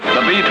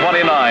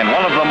B-29,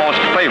 one of the most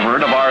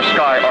favored of our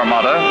Sky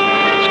Armada,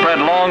 spread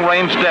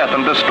long-range death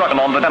and destruction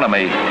on the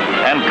enemy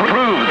and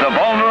proved the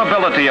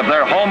vulnerability of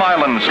their home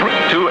islands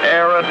to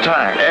air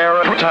attack, air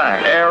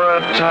attack, air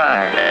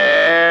attack,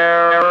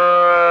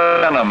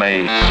 air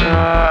enemy.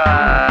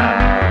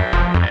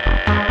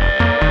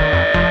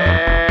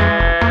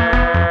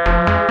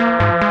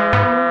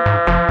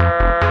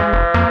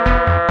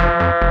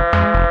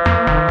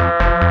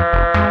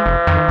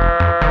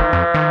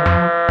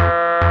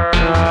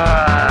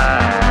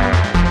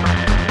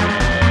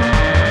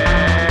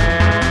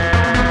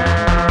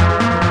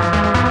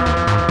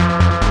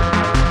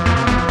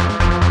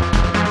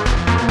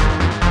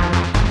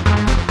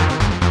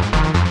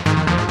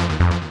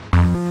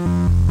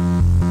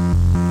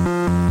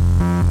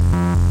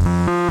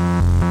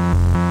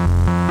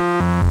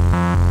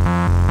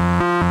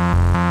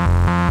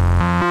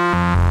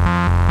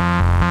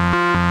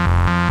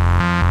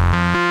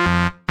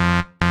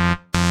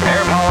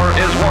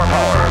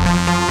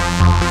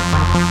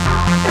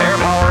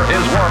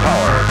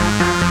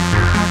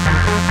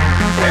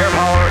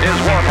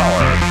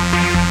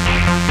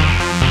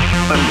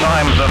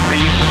 Times of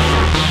peace,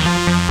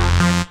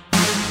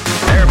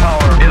 air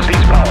power is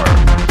peace power.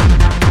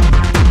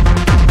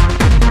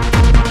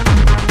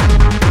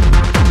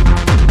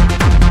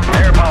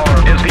 Air power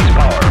is peace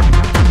power.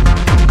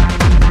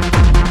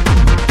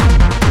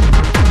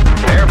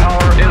 Air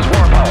power is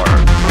war power.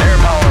 Air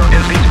power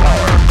is peace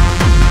power.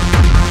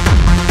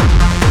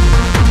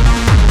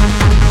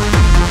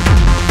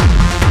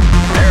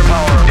 Air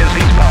power is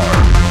peace power.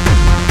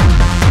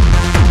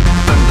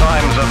 In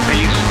times of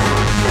peace,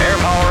 air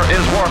power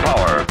is war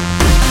power.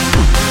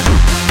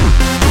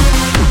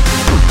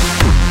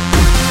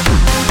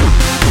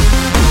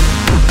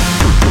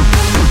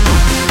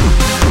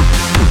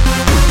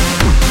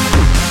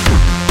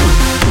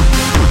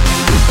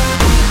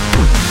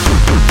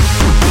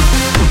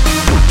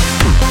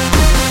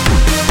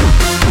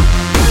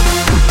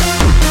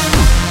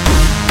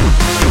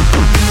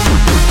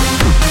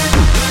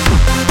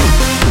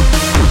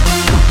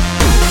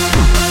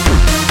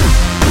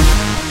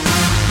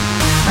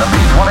 The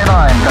B-29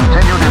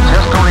 continued its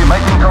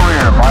history-making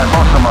career by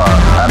Hiroshima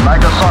and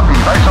Nagasaki.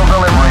 Special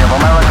delivery of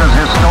America's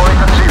historic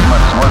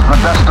achievements was the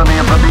destiny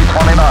of the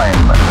B-29,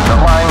 the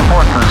flying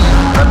fortress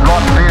that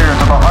brought fear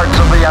to the hearts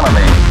of the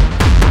enemy.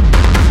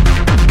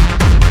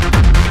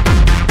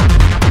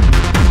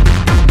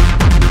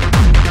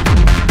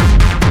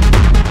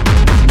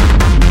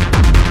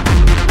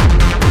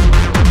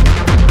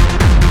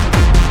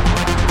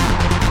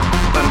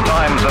 In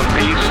times of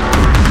peace,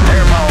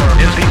 air power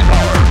is peace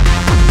power.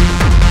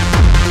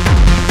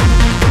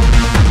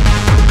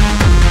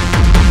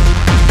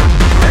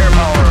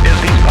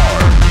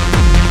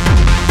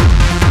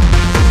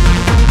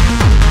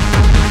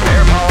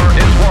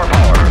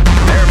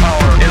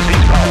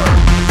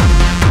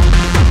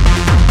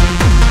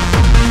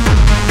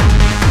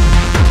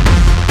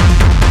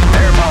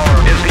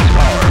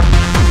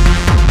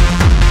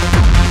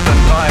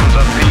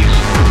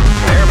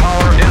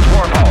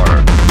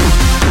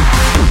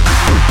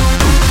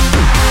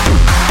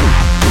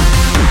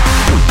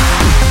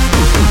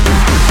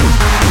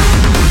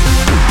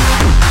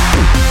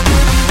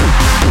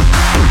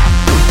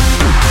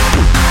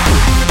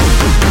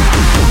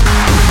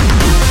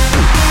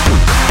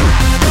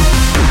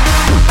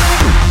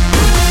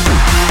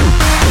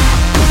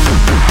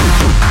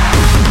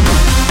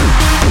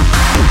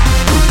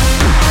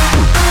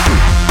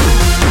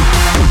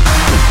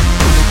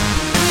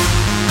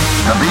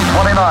 The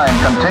B-29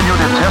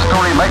 continued its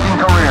history-making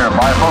career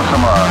by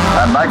Hiroshima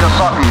and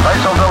Nagasaki.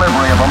 Special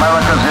delivery of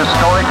America's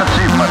historic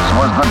achievements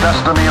was the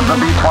destiny of the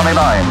B-29,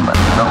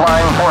 the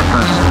flying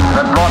fortress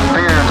that brought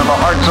fear to the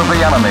hearts of the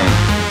enemy.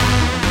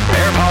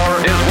 Air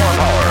power is war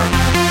power.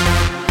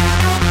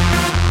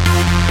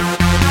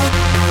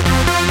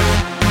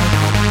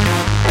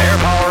 Air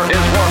power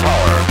is war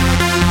power.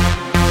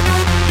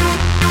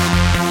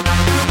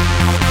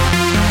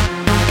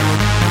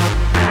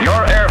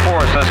 Your Air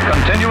Force is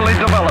continually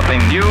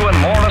developing new and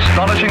more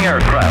astonishing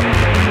aircraft.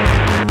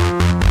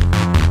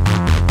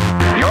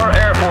 Your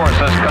Air Force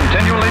is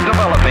continually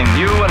developing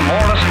new and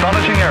more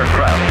astonishing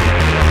aircraft.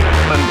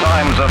 In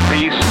times of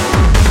peace,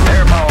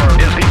 air power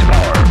is peace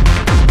power.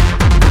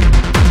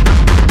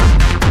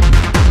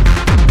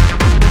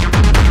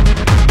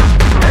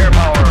 Air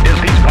power is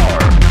peace power.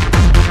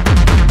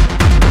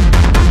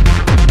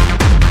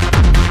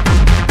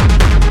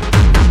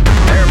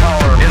 Air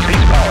power is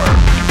peace power.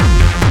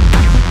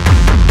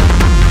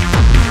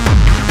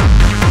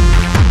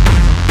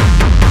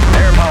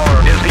 Air power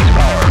is peace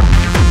power.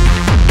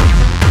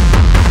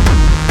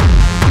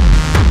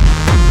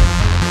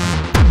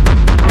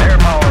 Air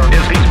power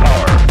is peace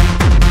power.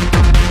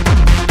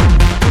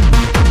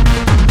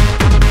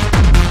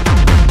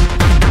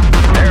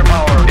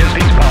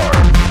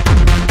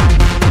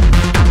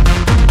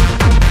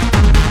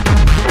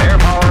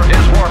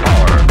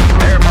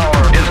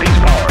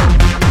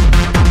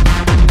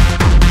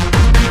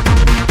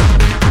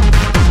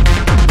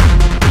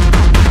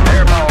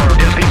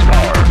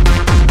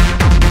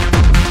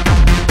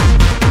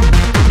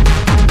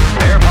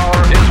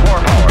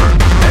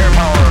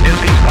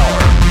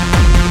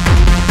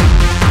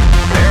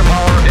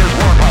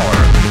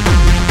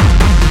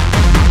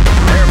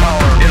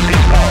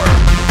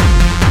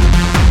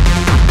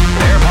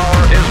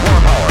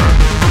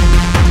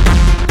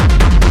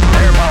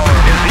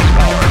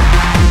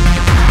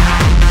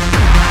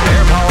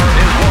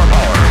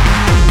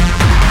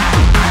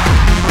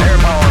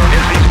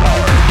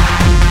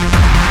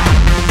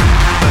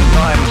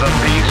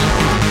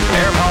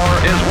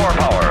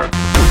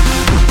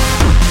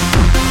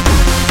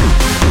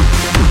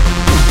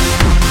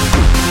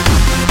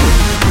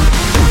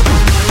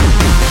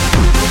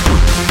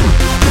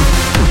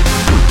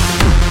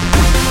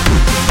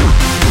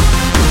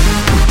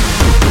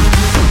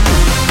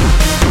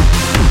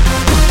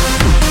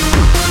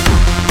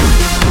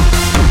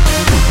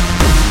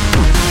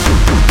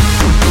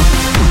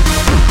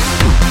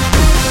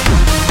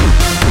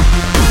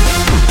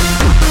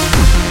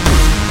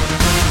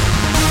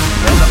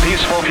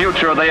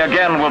 they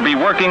again will be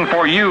working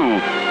for you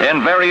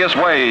in various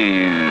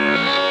ways.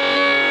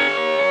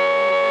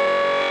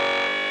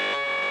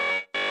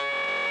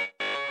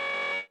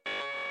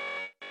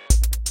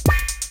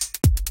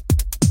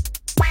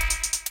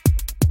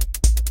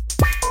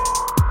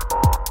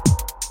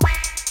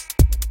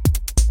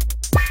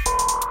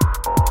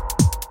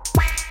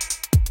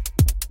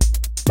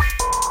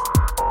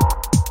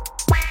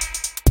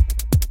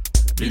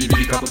 Vidi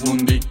vidi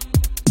profondi,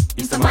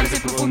 insta mare se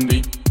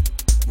profondi,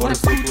 vuole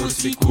strutture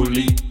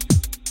siculi.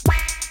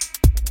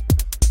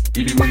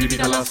 Ibi mundi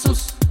vita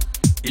lassus,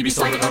 ibi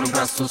sole carum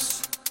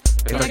crassus,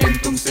 et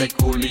agentum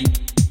seculi.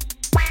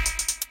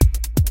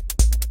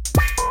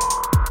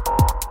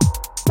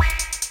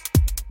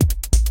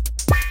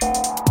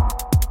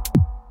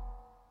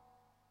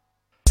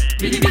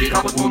 Vidi vidi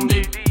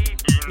profondi,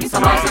 insta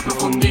mare se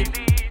profondi,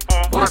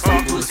 vuole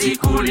strutture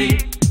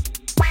siculi.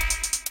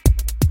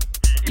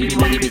 Ibi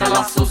mundi vita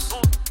lassus,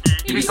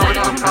 ibi sole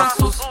carum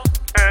crassus,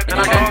 et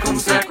agentum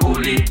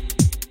seculi.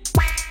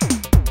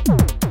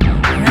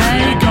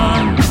 Ray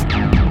gun,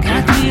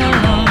 get me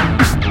alone,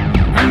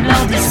 and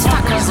blow these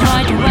fuckers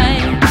right away.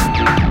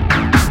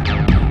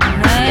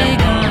 Ray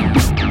gun,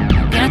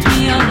 get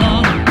me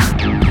alone,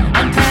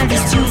 and tell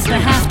these Jews they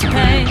have to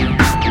pay.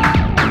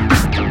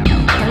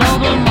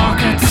 Global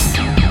markets,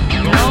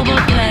 global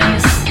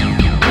players,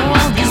 blow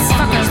all these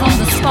fuckers on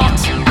the spot.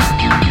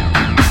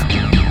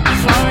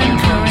 Foreign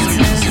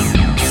currencies,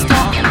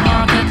 stock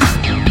market,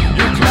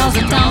 you close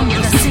it down with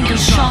a single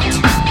shot.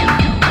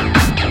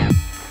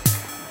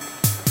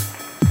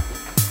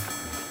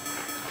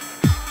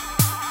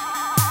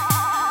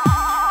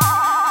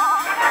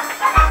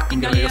 In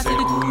galea se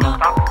detuna,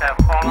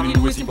 ogni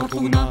due si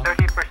importuna,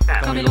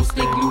 cane lo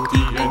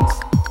deglutiens.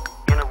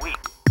 In a week,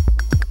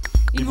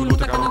 Il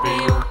voluta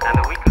canapeo, and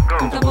a week ago,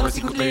 un tabora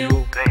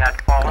sicurleo, they had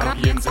fallen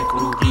rapienza e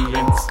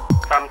frugiens.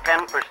 some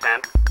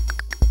 10%,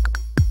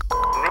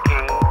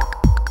 nicking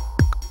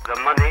the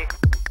money.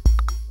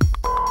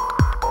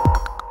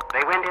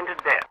 They went into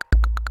debt.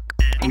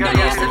 In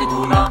galea se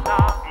detuna,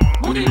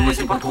 ogni due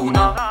si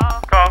importuna,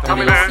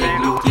 cane lo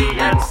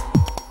deglutiens.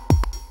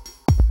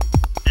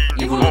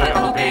 Il voluta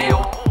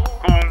canapeo,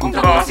 un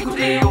tabora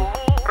sicurleo,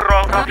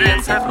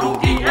 rapienza e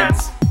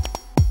frugiens.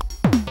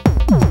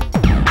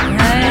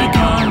 Ray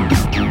gun,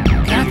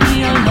 get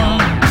me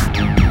alone,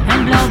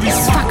 and blow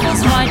these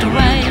fuckers right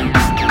away.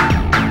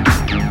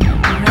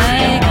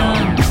 Ray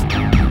gun,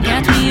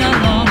 get me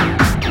alone,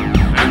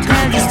 and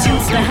tell these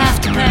Jews they have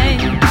to pay.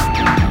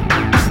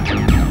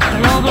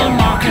 Global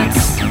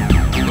markets,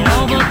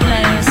 global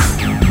players,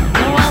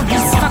 blow all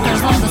these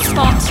fuckers on the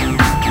spot.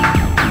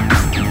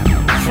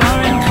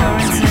 Foreign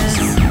currencies,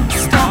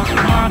 stock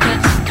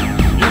market,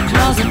 you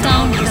close it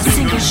down with a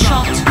single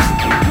shot.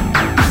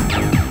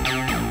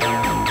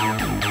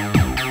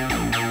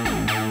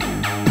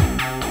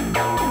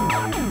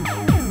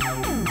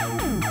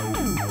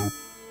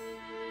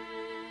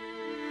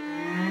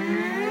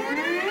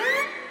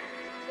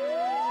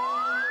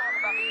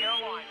 About the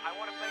airline, I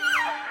want to make a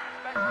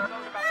special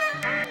note about the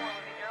turmoil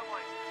in the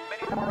airline.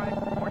 Many of our eyes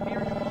report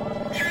here to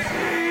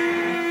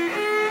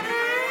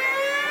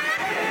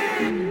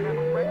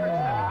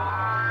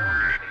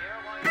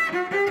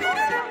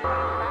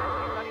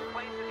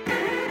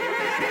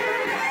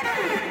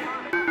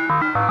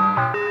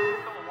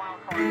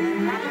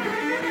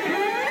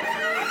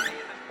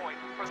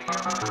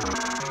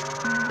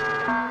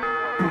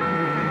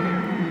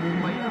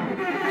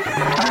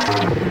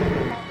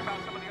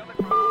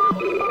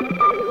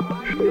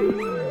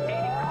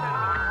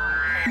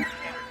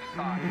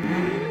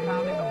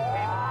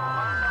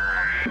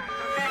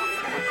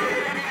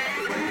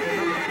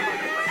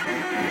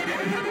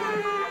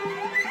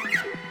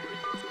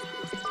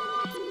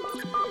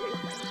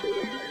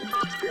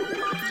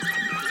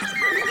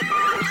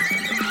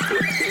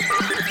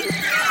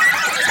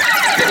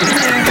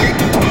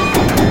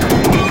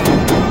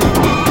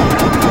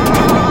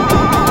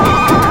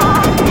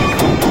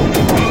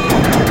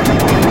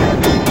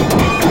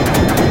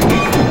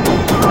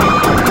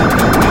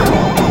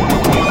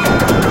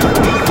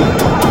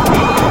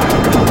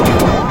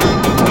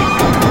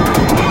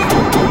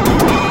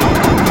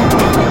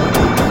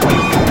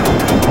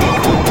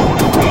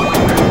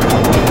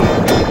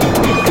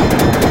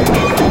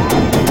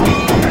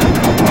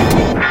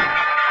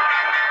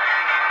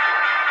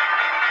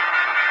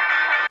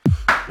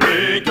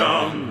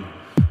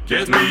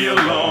Get me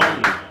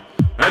along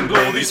and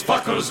blow these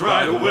fuckers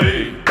right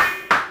away.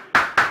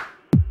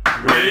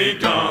 Ray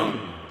gun,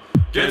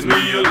 get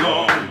me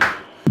along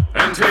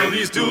and tell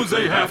these dudes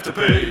they have to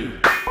pay.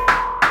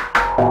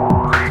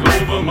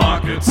 Global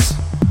markets,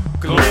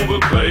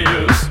 global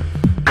players,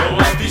 blow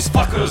out these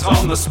fuckers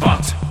on the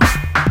spot.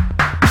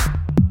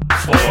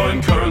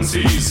 Foreign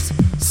currencies,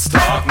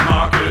 stock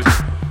market,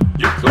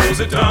 you close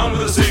it down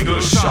with a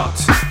single shot.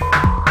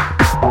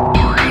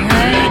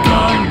 Ray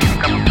gun,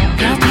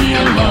 get me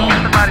alone,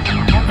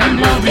 and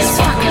blow these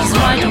fuckers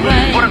right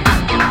away.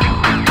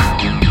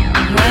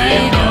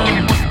 Ray gun,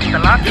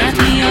 get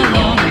me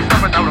alone,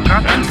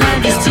 and tell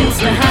these dudes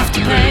they have to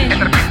pay.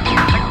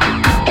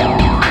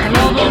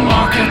 Global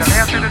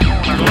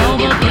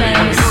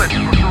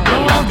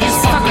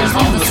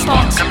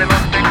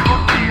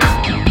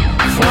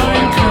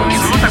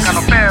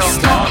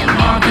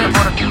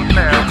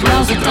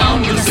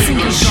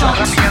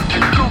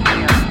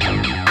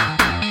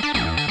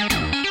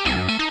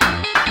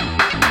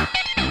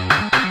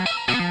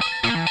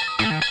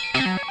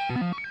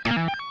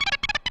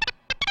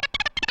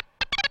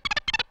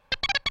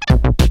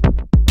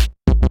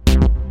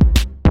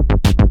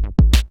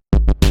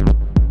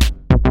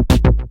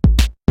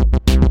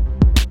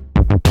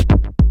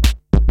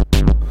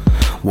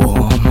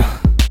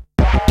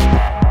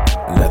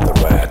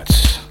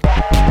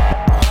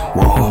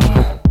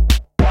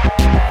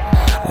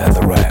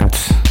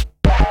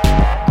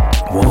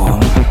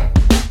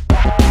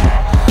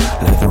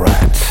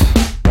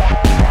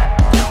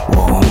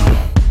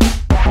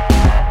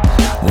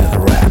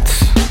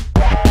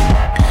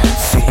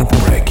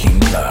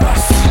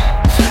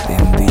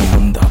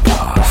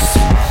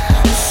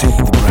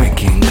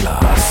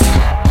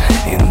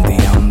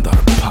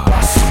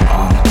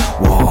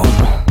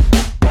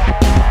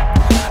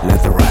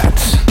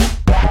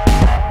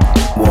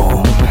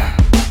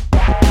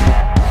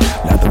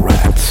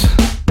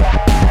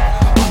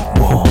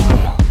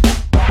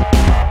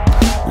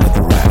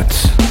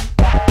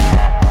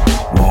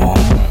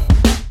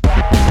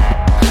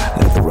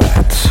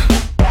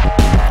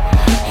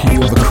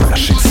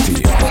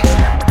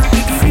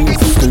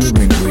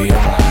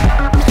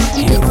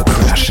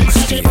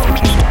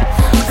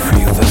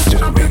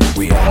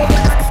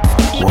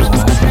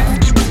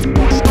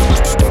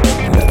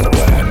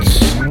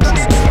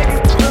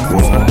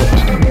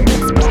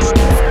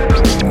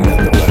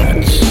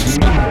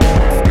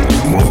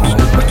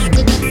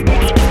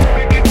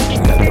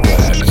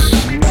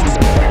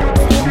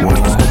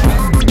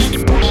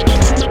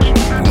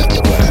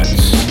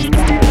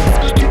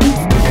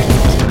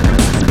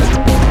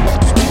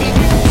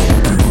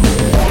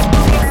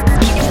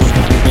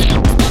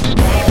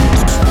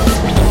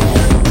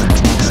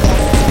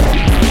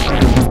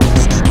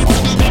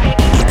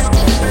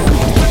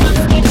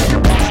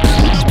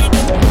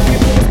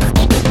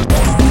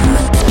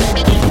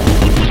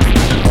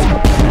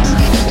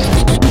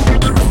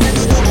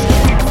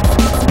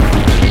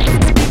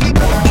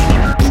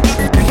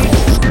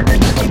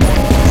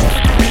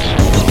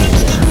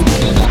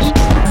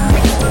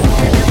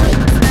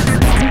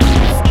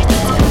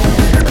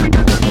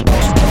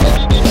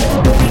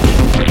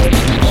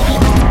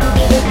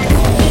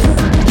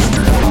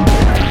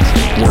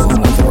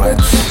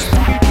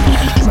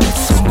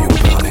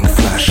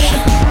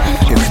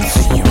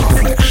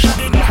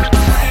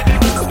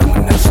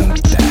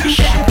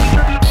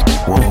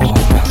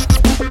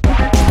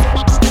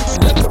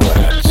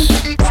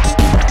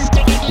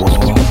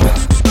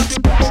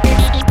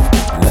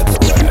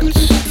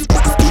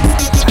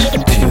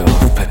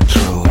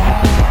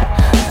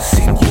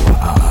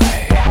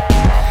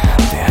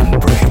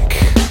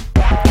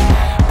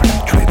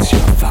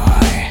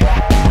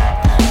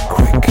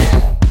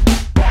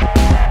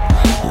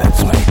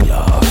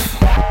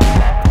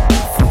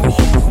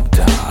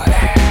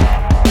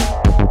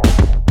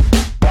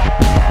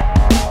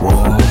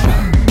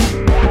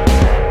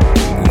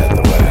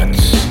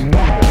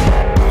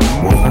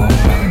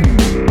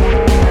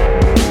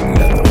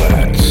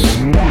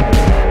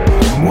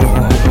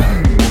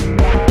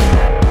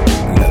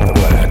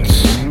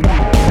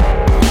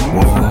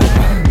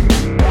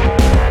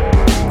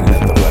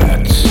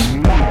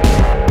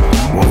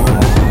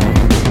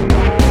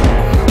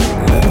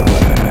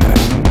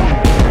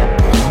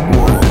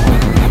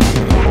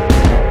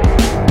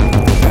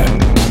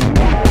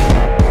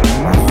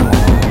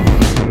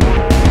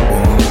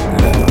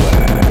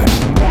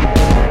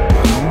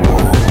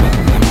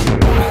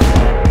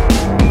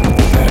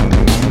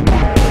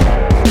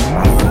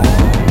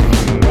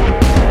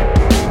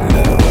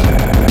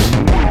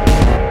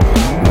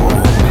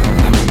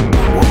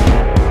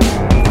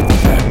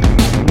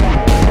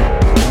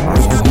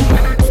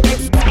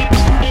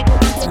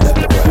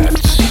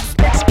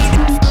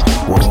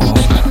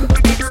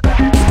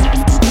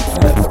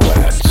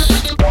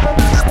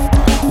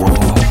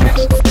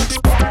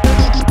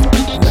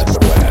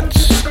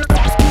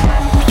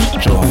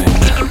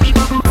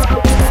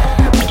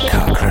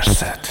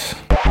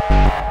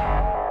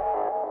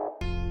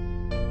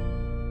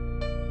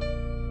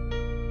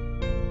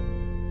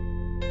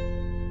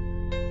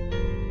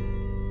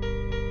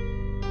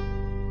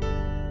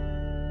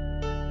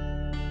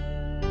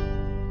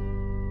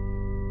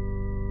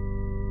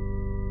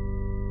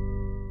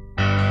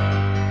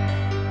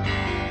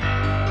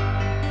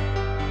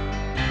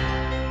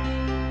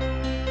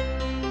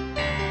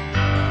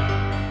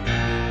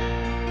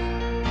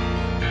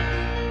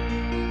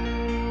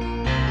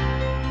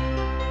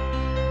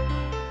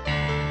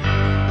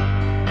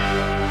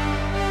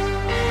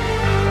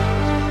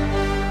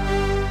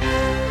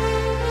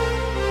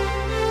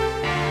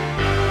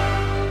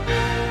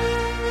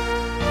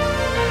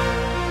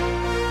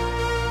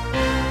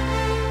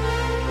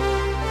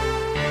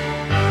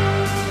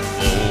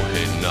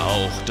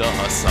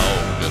das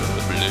Auge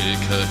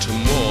blicket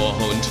Moor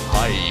und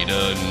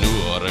Heide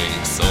nur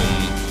ringsum.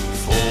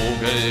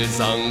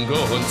 Vogelsang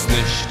uns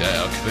nicht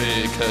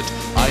erquicket,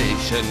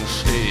 Eichen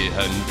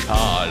stehen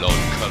kahl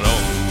und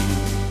krumm.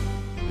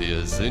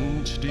 Wir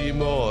sind die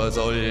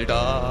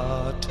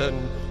Moorsoldaten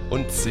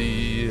und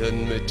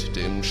ziehen mit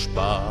dem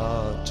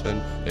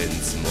Spaten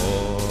ins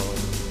Moor.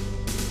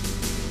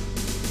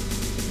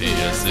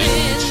 Wir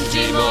sind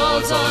die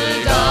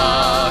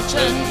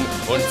Moorsoldaten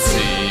und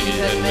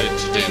ziehen mit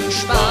dem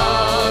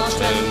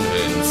Spaten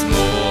ins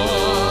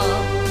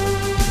Moor.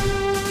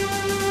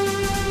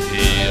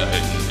 Hier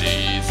in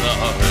dieser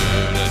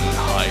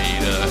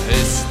Höhlenheide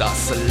ist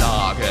das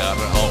Lager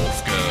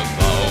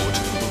aufgebaut,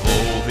 wo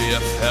wir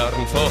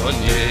fern von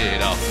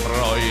jeder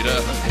Freude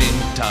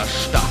hinter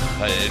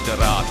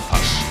Stacheldraht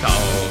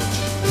verstaut.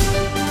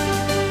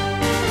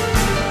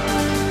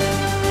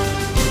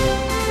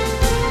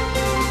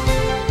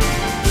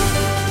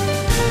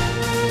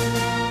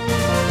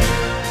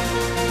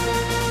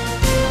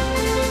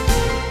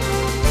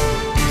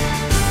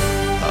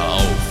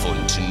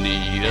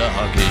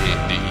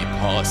 Gehen die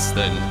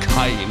Posten,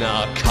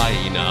 keiner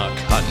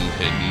kann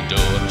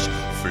hindurch.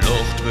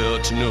 Flucht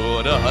wird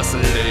nur das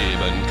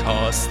Leben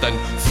kosten,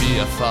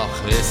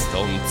 vierfach ist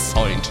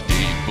umzäunt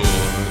die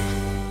Burg.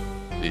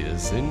 Wir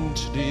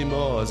sind die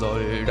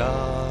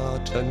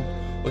Moorsoldaten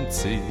und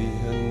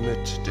ziehen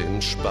mit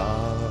dem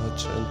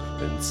Spaten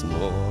ins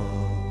Moor.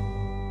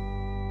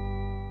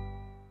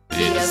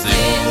 Wir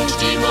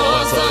sind die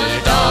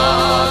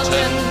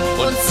Moorsoldaten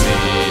und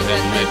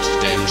ziehen mit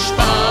dem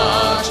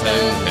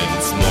Spaten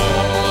ins Moor.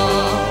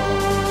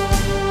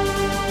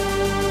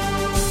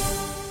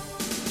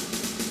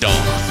 Doch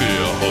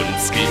für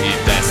uns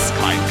gibt es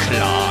kein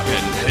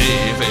Klagen,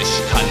 ewig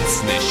kann's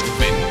nicht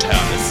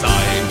Winter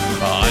sein.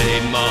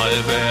 Einmal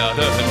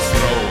werden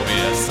froh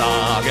wir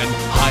sagen,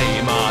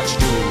 Heimat,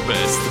 du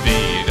bist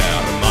wieder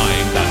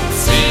mein. Dann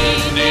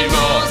ziehen die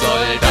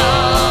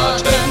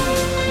Moorsoldaten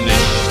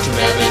nicht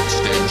mehr mit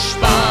dem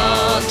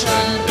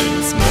Spaten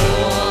ins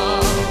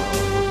Moor.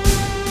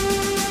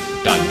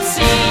 Dann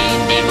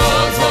ziehen die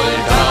Moorsoldaten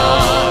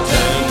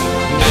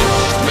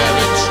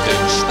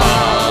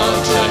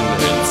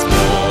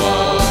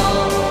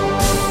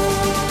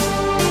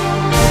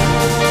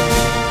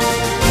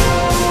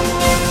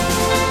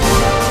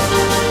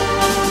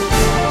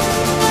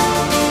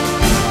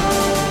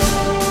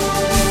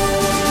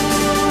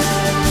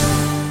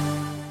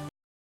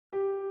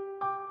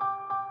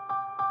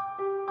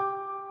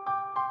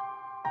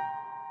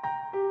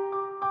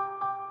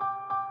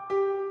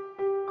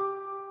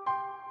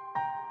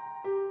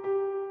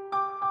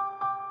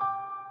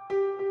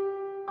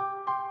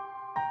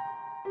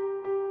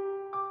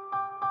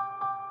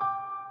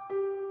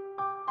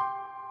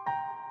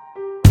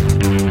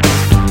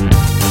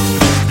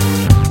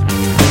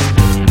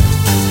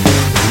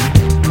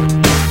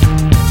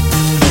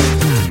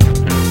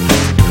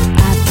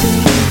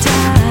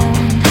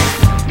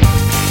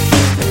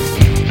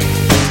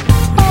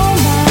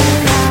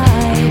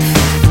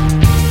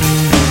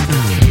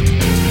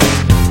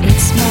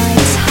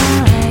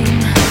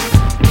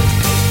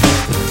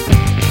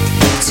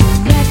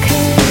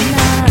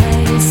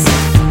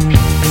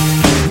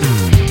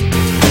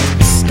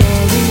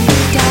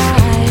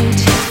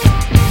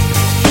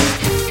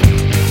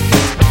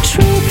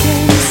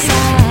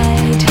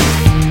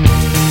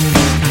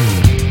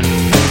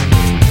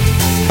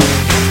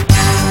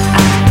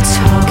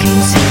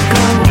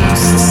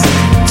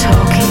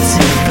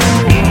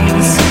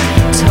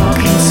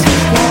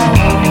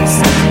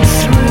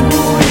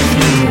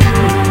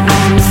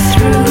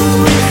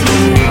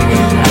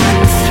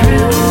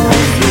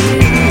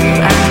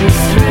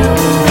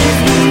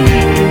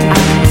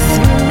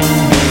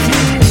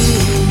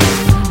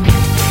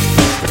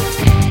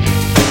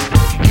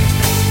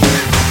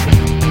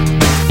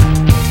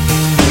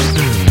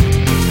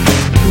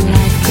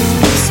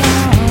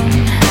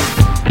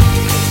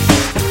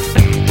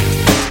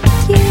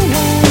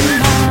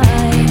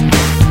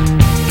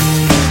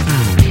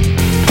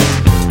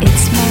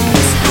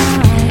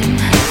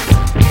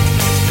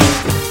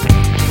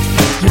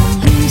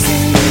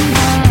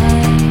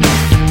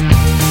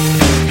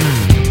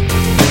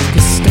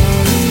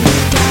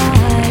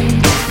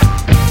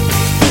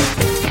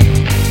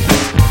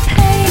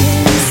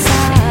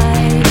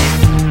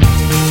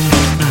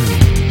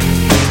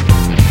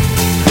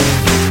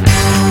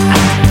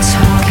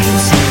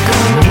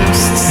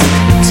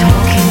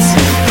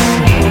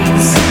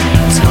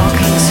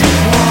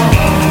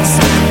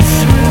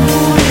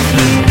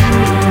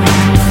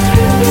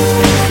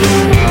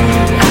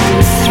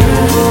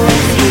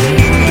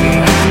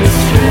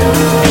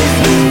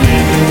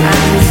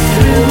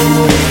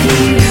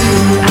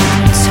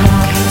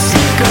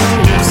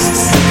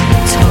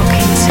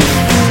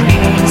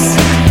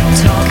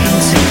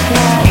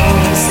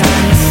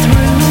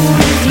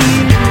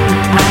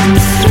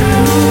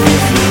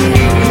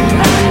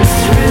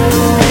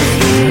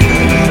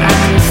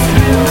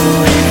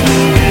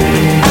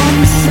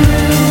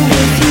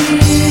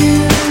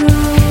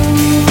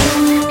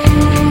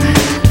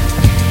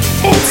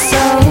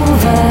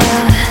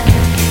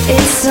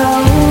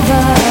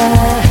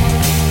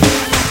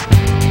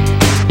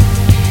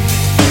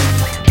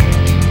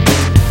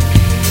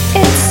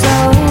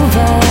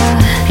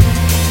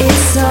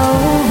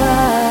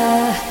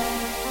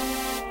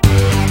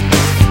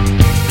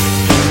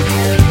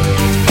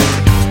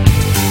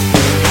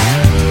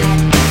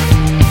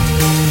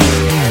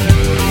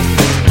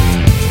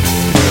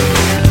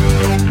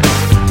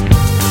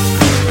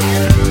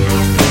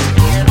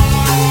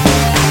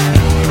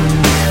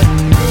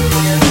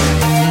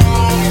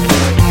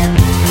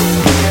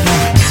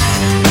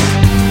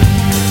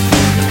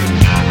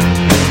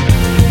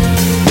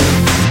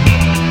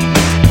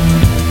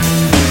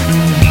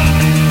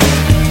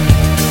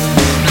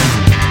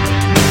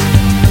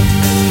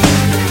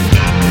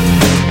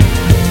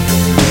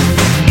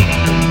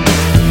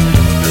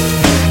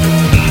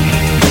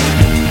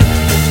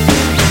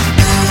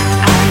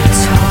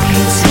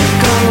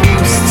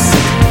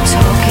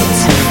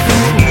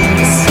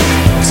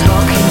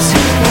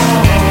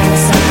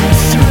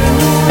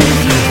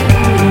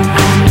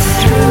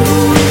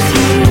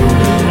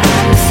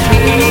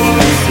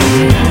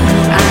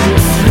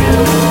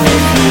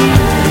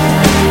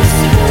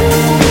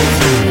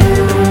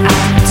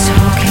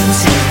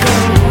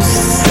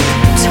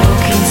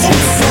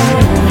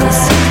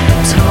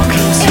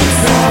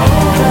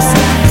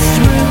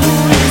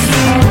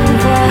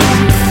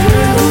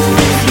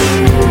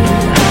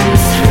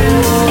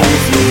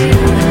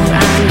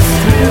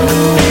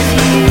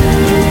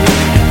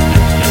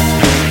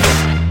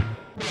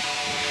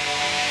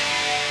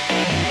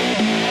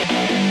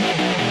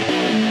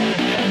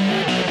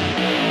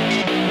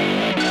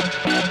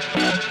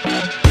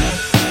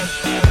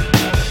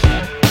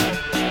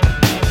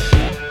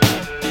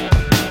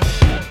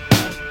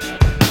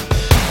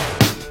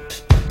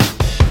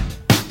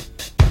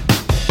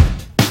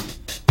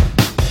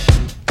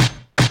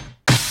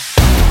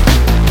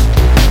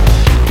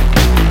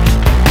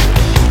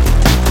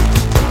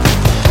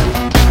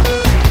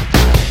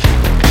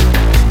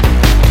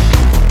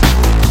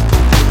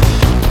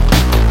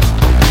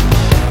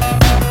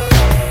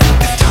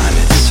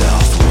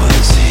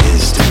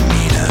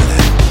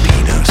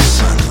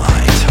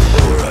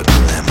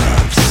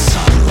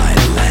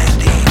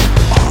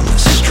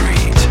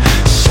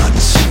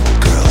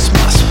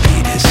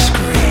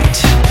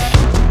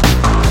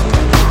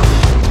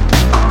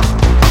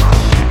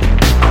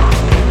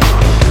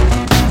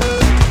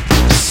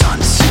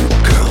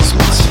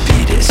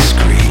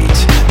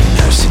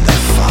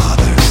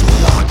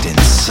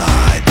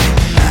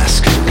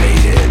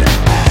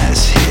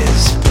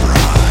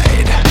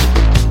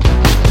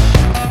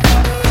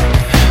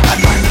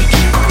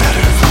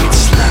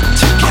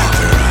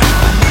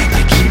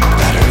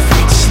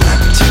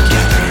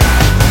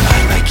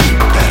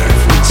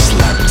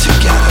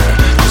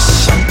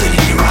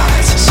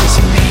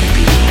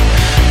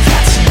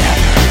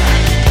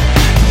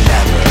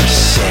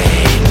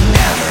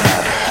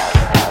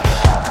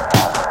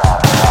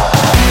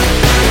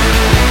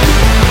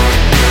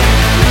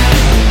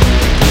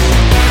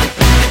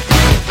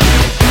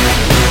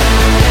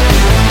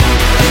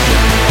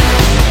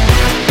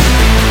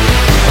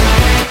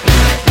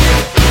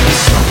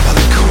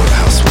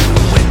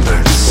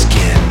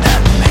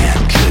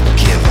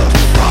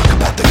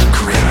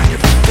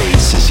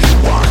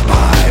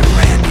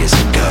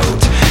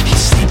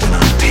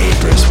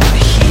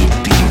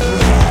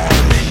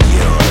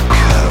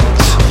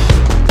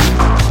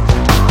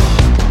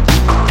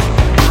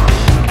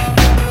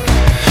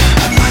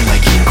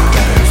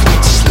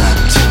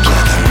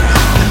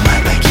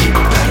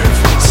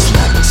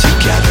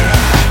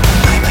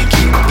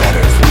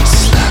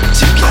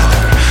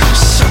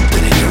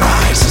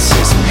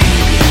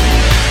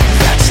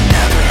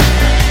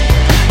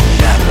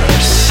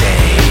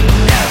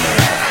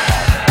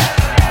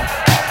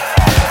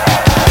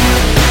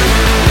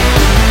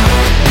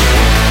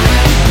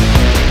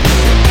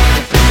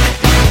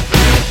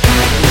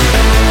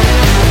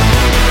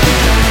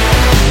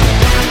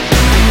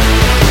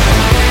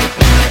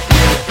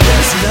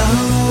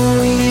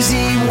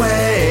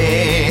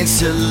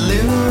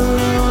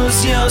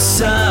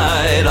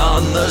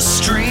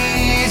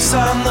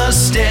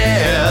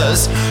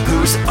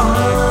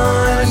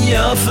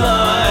stealth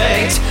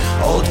light.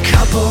 Old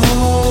couple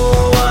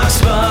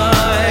walks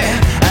by,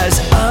 as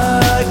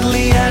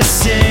ugly as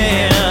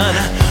sin,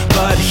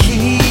 but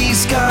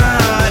he's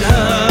got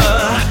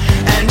her,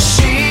 and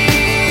she's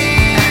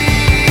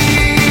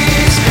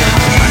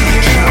gone. I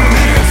like you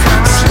better if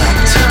we'd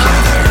slept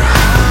together.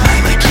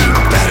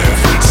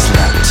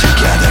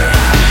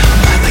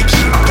 I like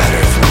you better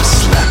if we'd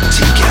slept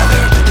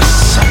together. But there's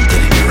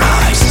something in your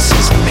eyes that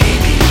says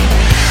maybe.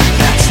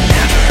 That's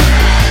never,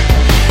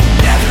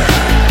 never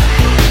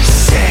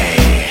say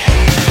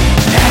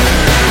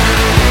never.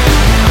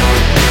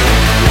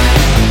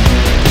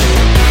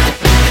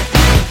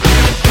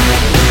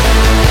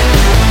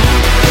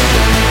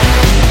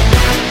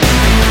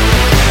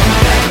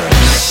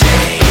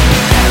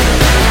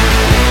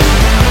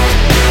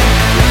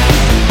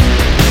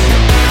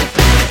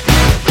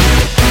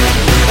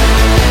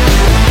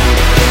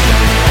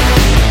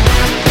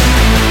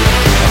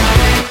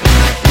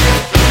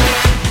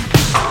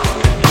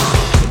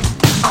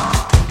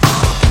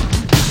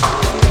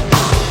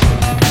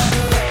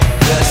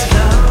 There's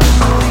no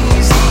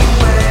easy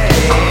way.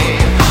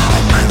 I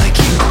might like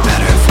you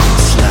better if we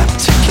slept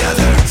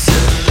together. To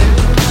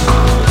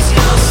lose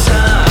your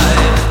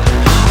side.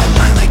 I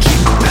might like you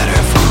better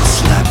if we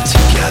slept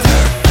together.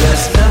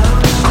 There's no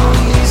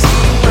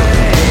easy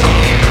way.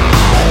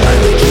 I might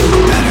like you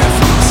better if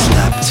we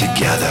slept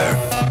together.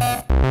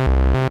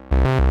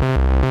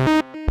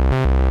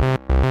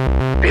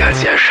 Wir hat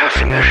sie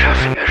erschaffen.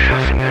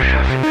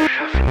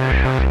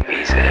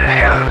 Diese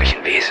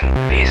herrlichen Wesen.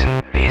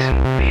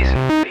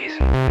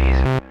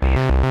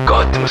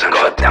 Gott muss ein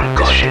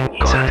verdammtes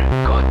Genie sein.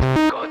 Gott.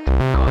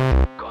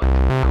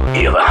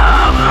 Ihre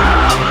Haare.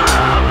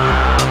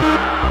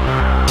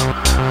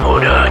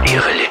 Oder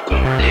ihre Lippen.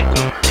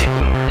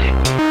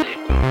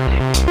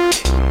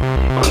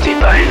 Und die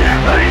Beine.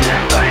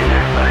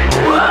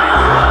 Wow.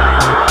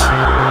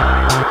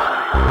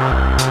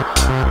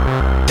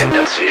 Denn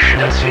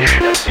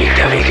dazwischen liegt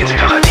der Weg ins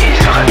Paradies.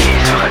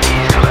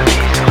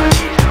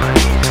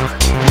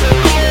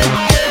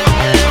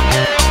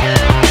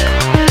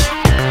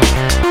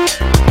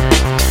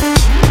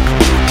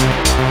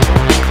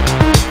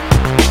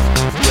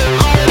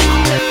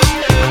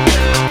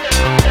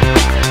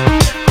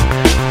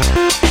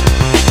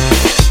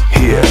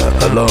 Here,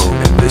 alone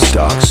in this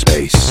dark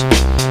space,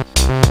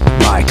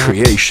 my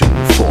creation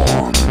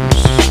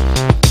forms,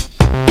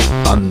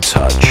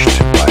 untouched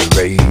by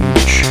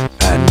rage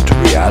and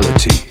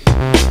reality.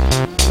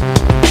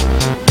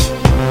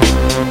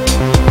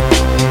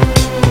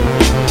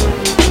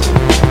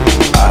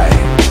 I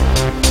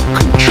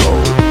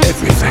control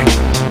everything.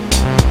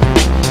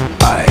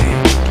 I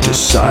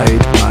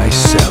decide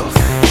myself.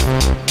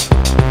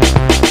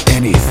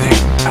 Anything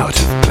out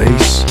of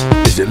place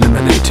is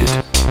eliminated.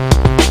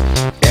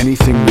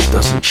 Anything that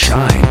doesn't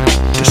shine,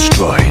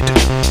 destroyed.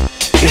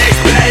 Ich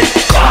bin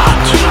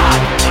Gott!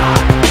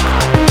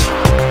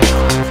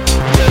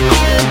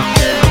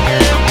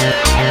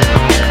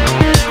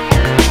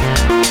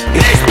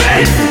 Ich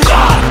bin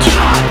Gott!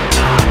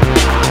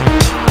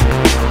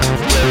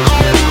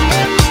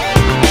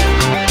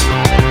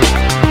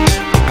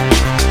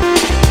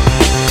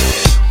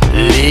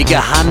 Lege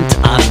Hand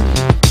an,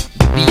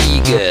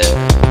 biege,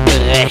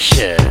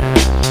 breche.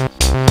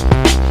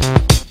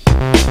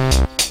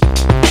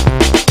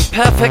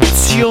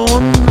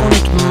 Perfektion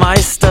und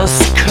Meisters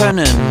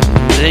Können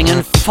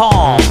bringen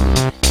Form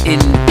in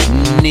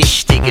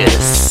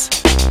Nichtiges.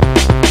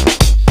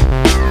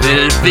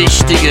 Will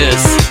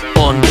Wichtiges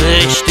und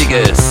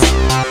Richtiges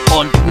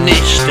und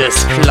nicht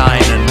des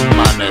kleinen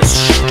Mannes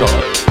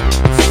Stolz.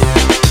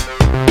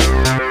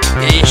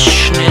 Ich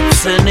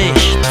schnitze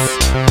nichts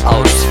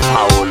aus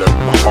faulem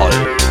Holz.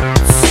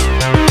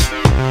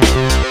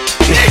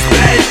 Ich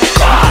bin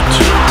Gott!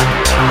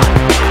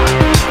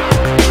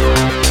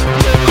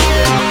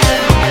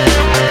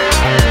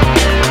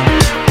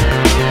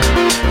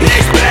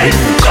 Ich bin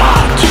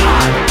Gott!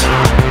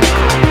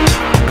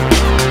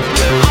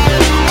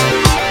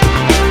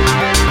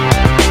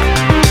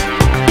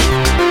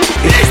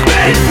 Ich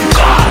bin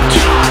Gott!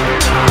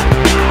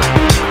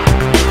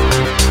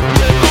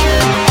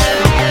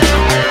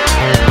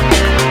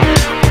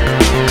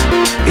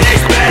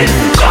 Ich bin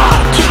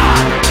Gott!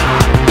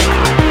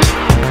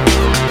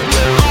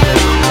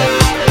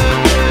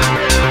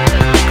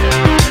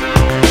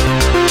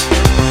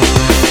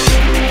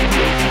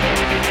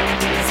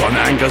 Von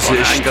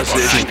Angesicht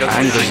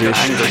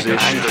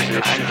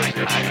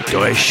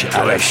durch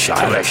alle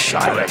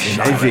Schale,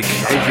 ewig,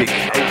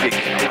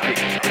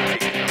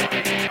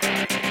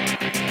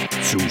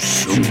 zu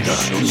Sünder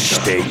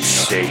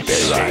stets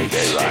bereit.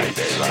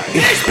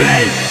 Ich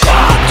bin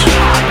Gott!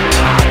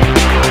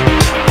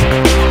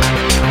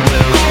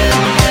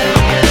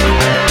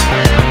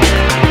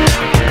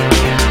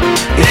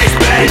 Ich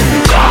bin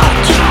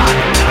Gott!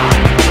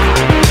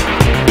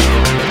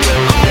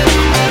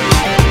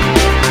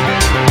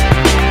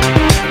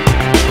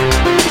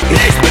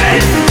 Ich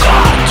bin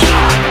Gott!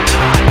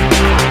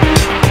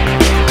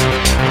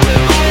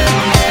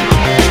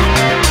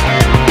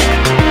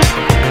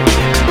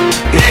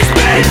 Ich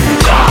bin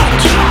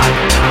Gott!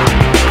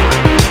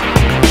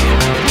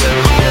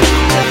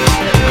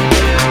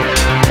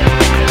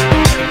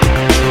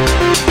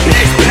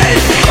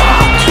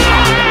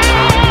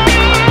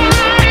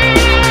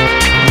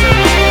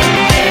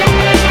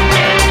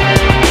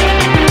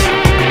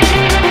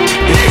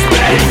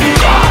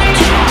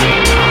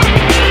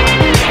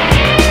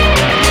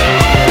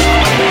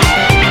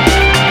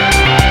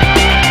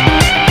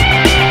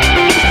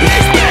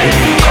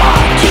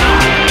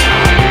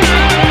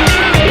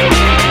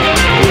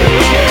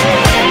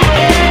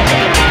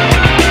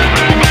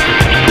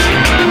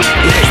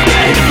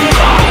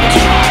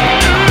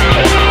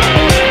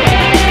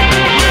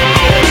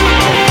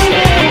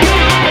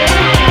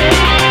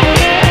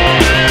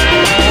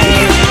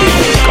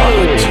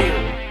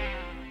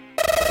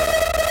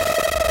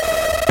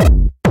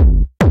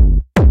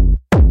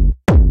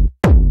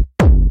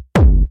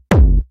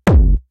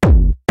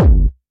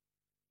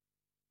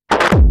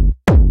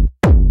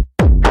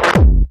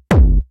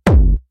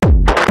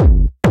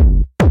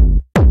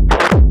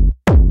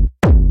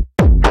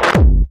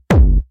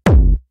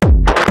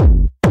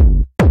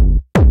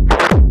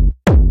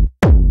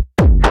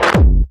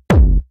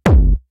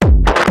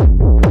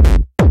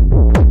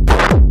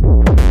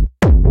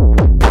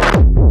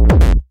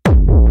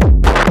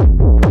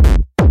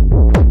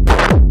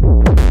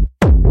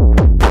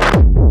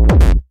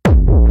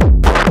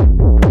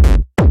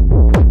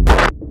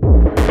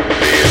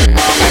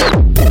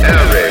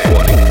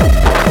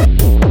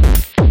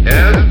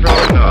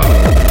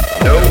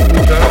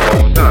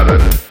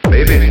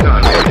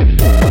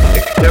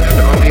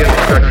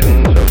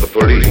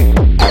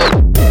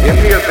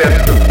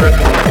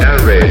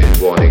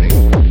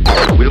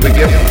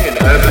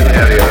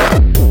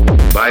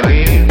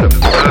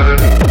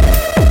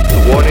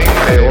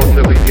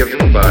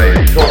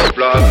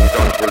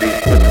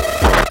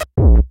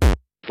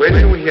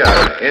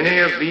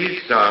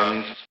 these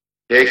sounds,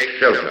 take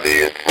shelter.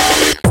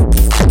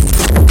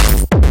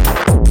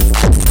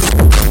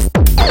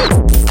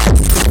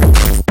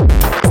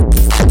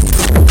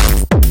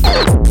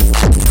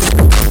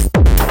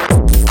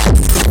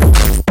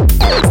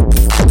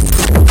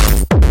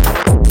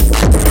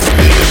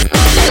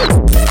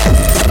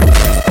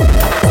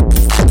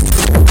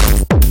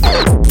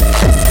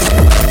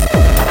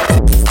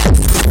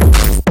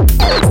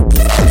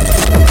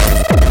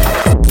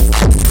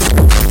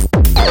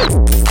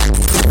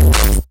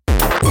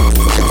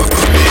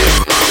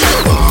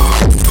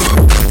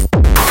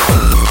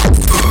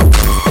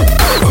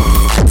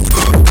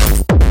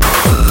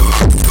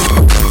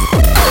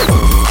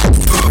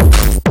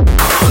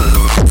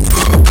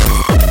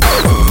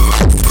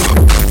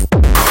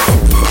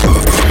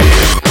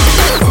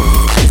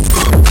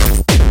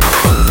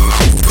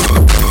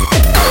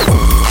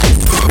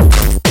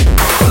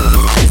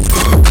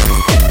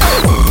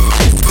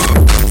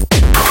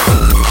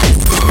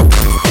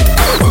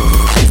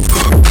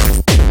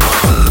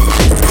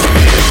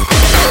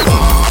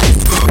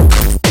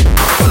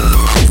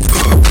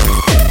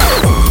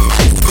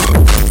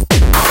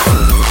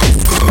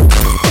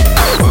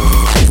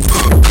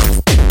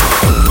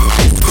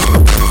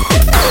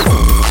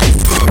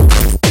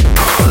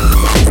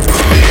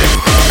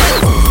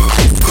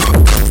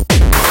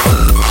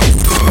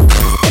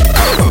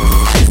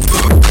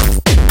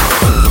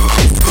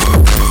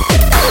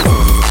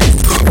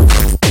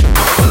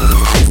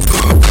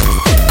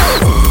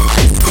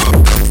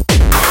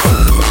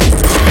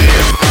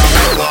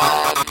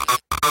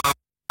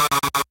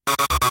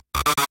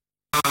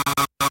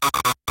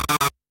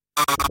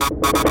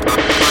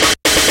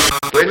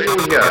 When you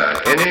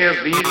hear any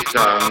of these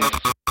sounds,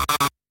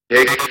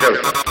 take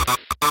shelter.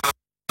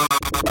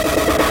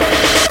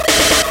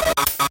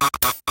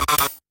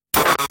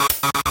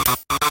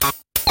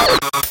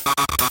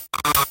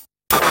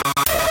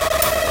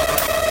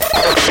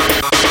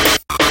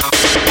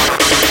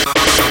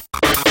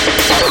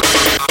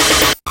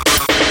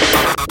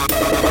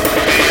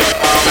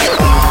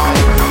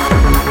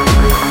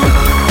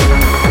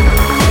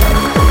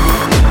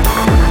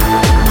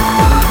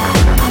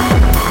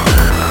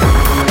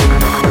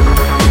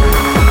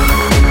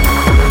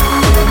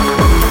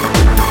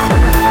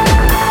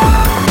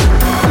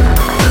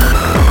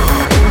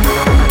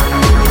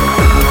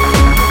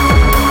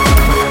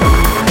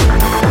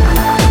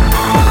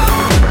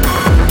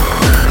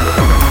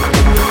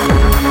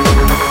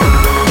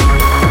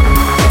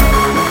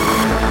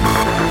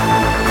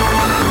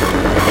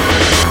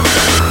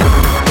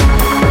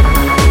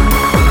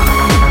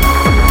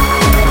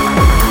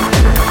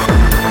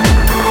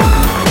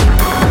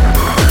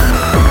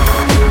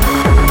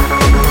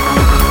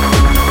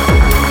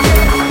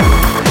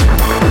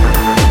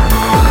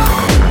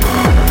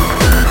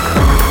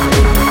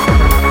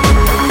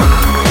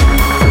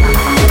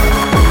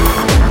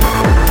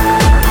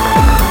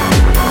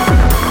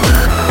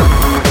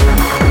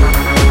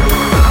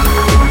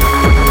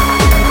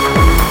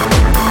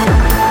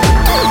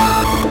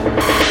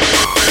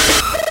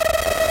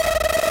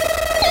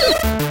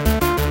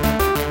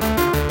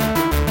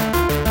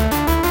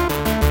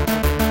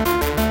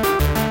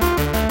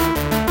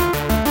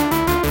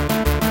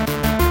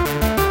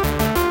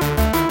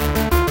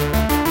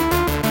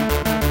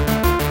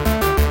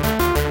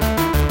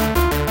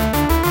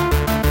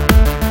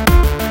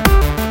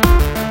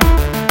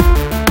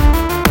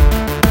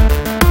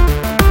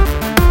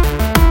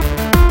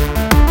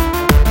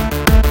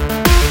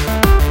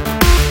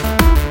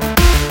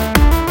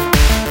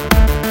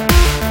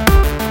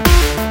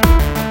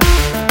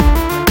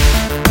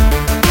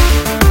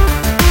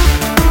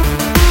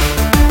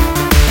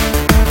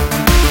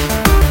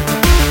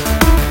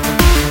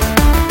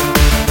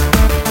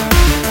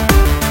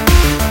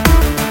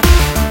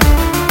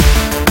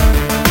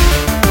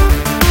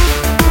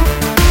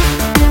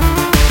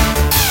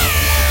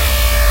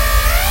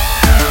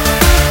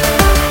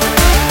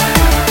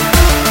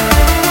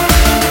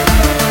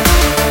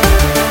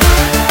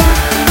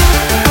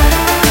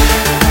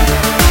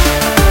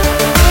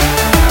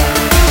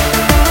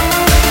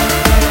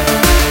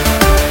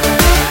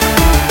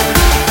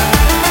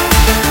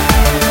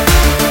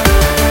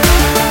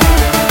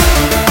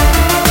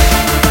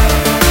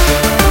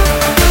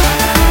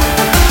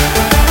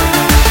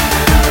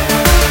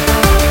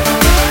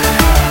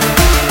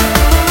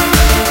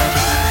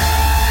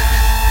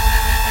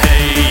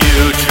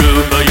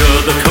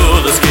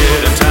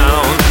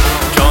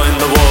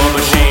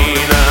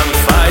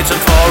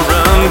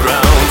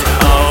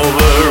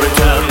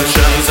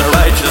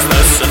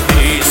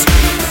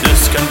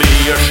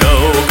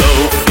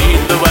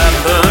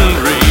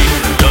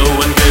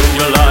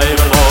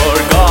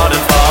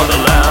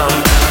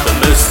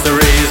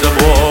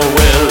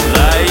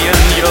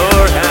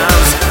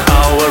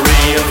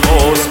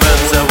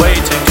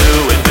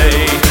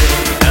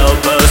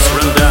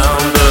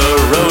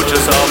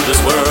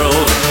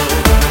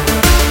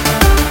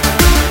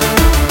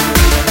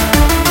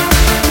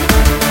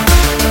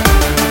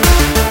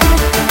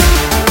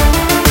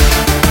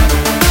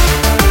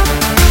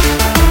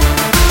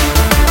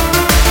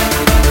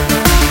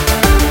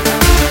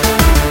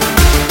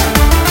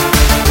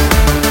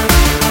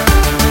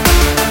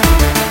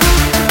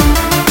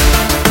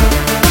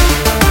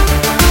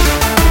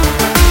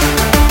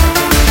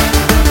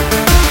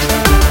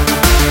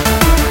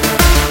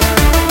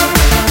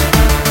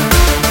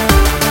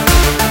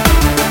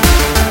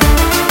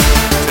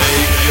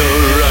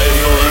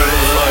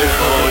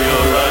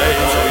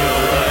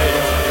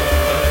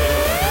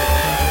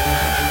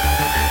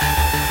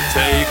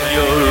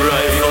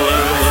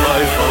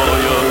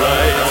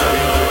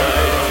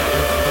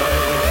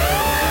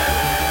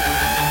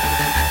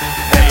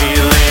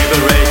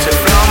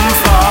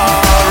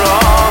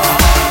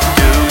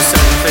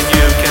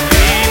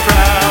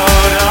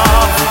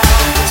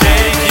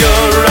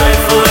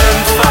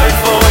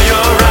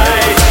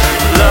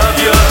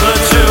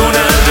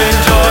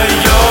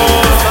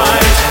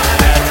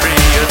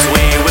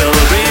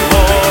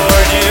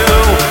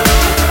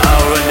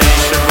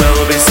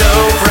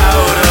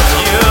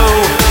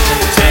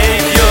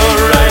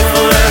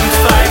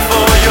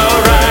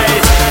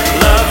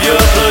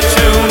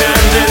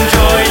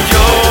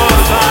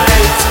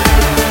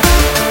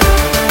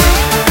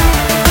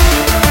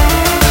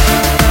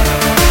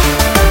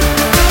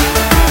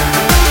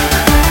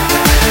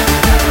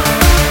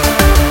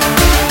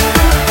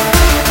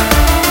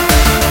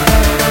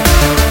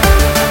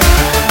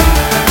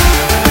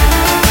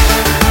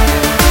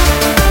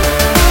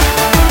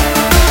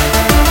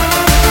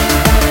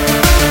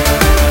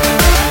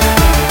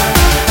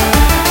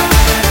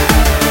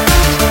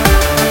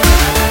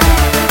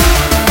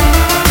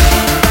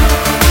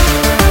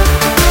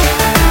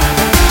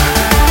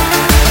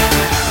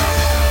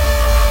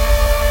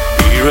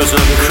 Warriors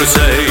and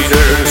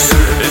crusaders,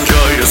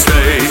 enjoy your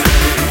stay.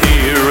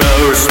 Hear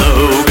our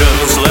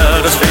slogans,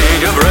 let us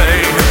feed your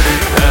brain.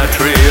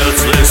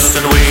 Patriots,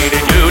 listen, we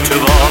need you to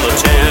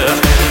volunteer.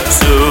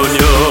 Soon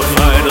your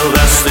final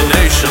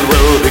destination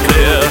will be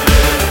clear.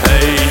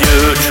 Hey, you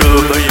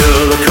trooper,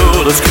 you're the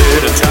coolest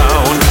kid in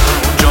town.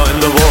 Join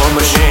the war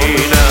machine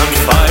and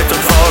fight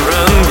on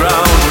foreign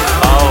ground.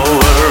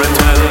 Our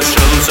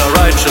intentions are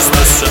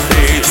righteousness and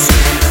peace.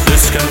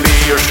 This can be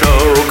your show,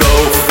 go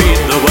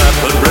feed the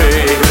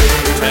weaponry.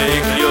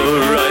 Take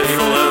your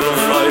rifle and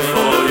fight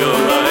for your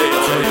right.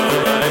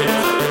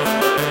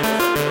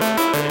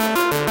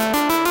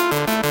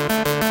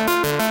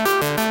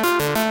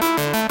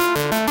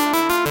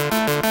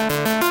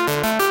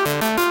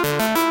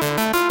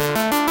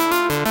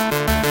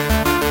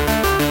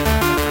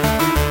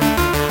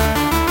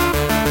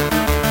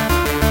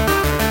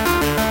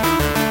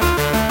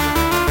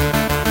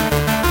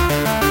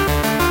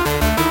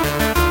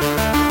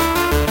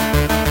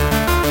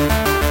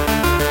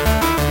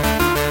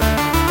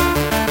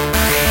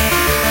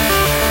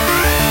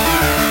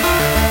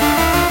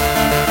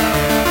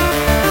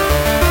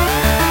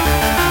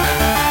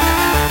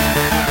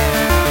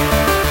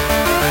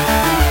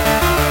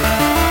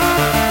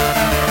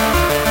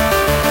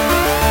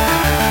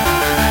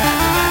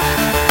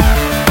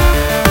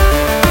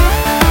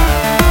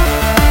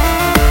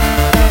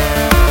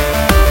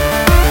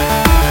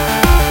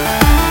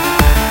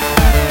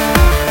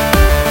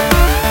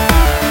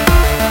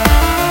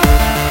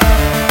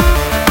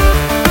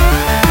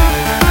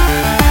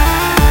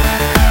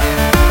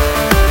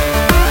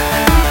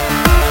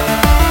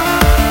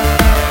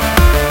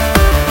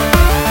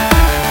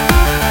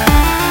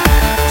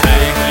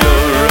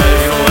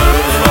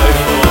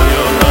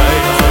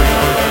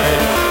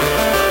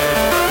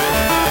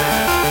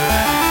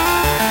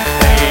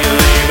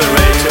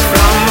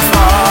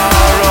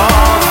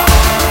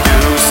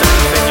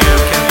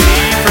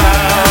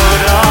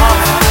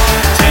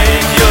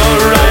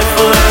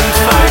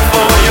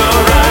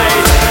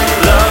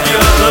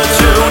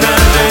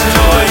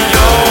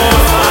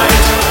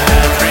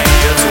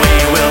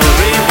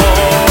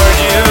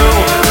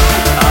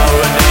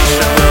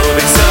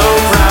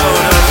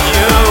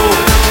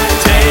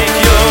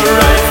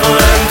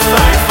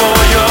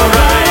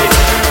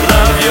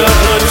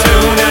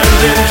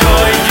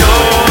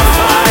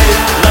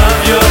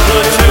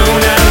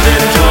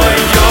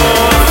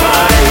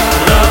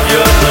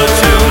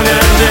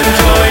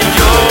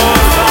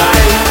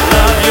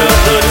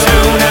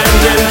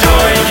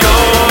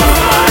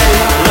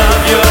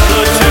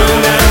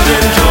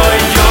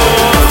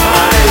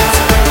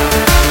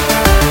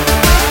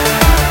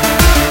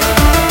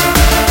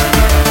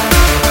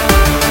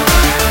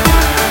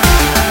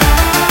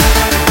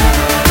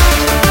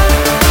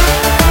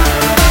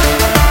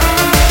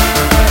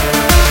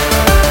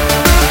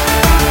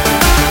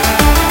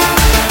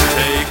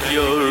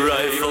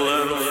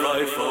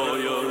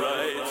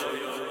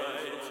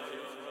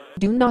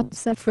 Do not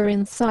suffer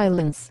in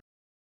silence.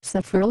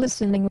 Suffer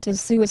listening to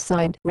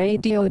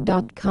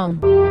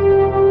suicideradio.com.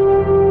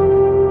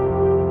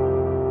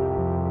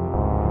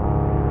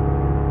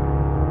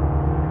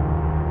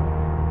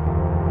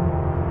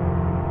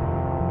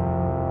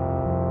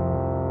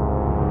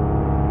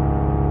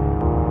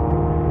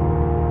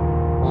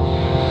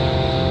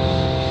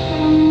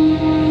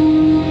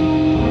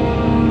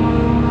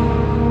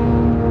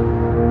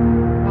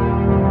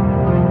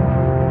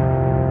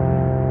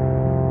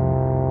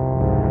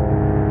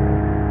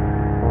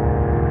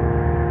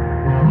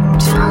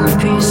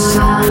 Don't be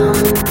sad,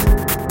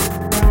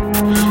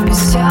 be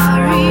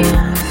sorry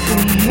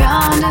for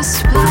your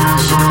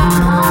displeasure,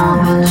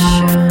 but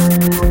should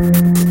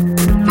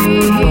be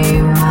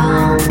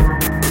well.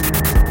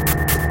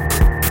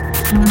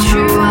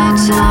 True, I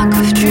talk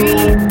of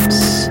dreams,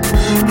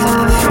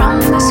 far from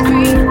the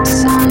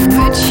screens on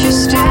which you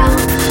stare. I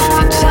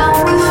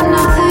talk of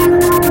nothing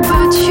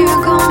but your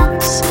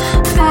goals,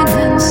 thin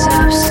in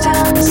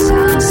substance, I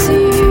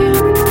see you.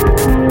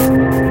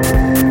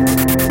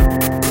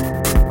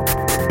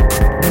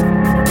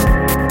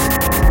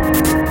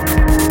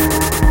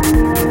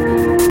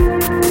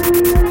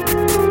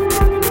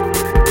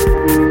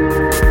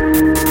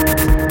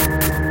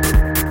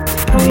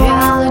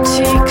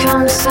 Reality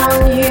comes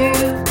on you,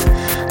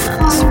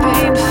 and it's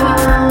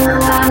painful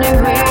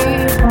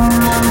anyway.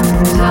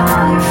 And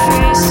all your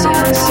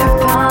faces are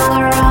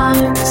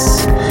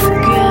polarized,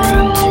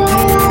 again to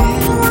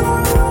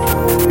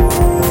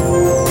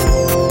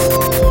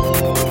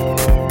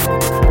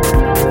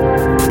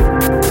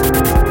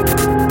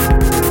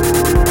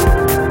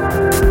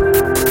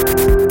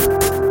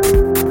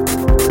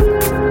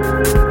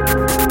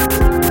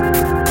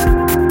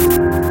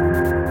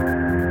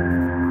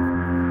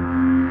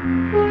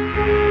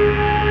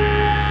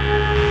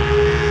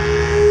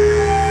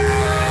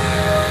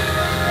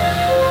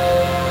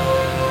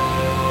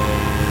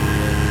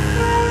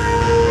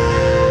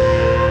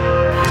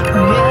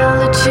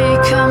Reality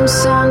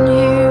comes on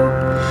you,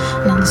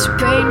 and it's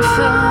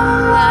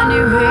painful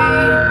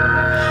anyway.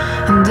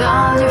 And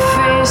all your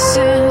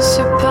faces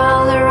are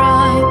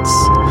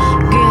polarized,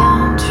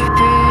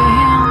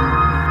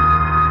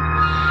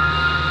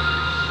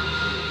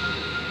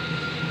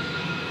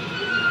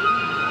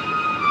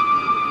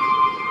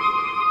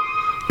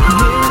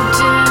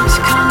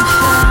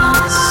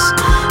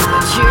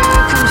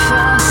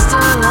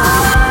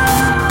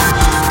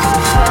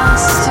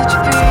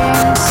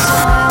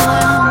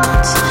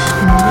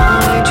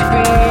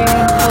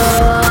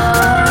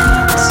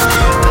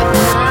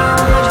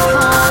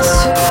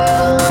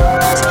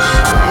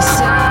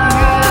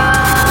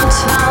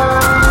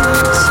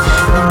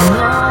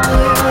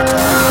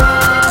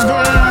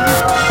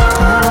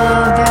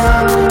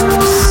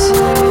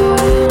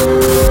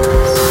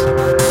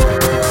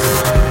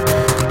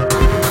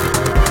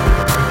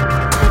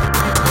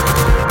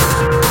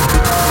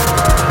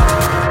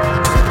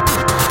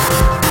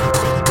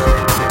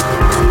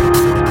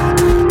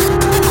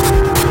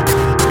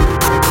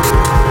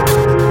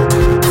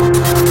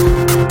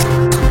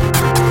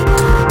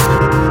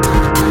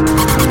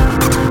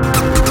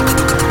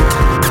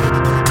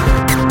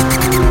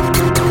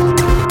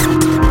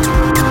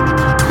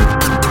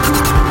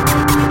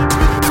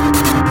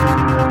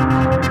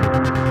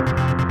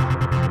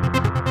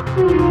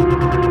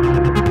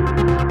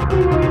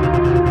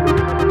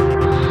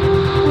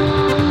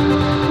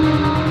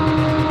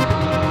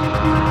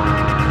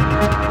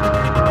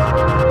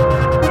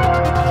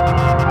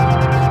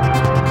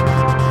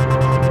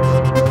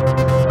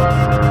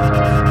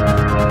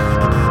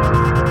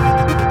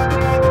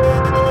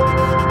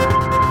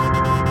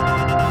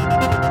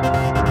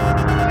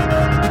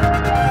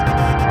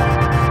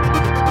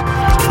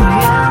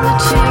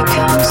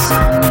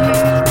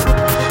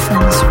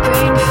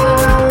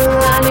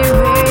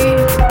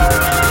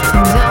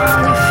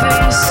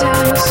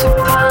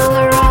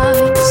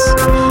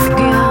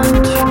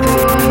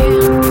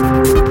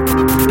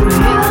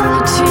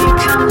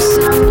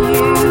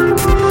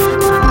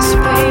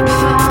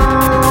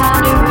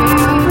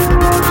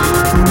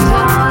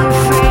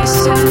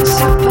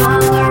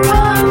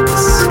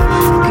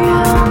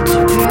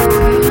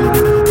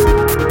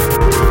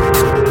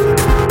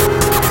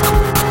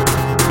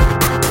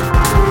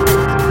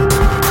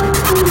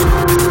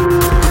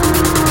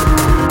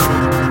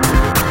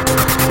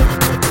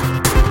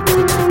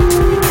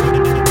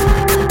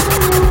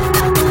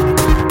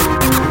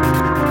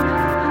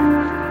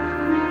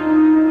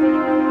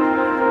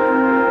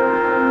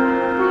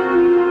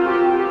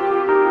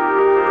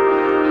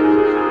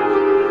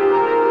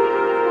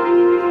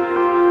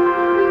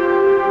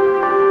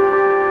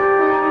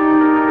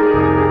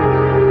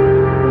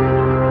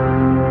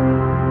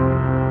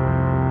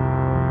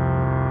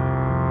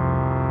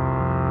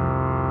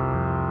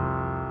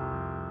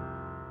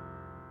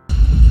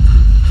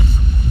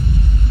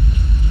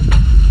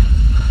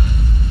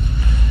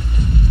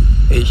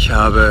 Ich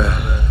habe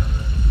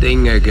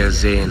Dinge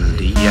gesehen,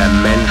 die ihr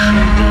Menschen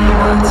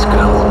niemals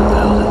glauben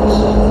würdet.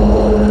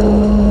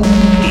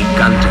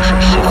 Gigantische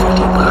Schiffe,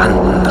 die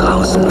brannten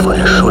draußen vor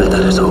der Schulter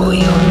des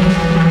Orion.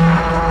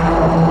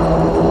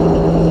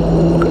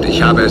 Und ich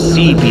habe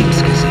Seabeams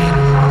gesehen,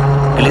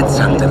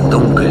 glitzernd im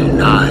Dunkel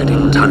nahe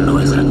dem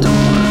Tannhäuser Tor.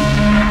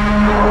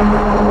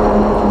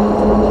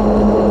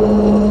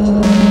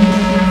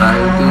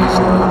 All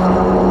diese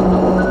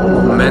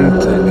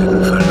Momente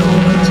werden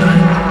verloren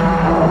sein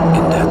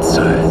in der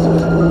Zeit.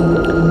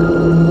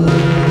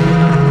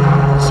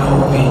 So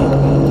wie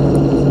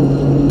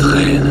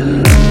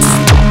Tränen.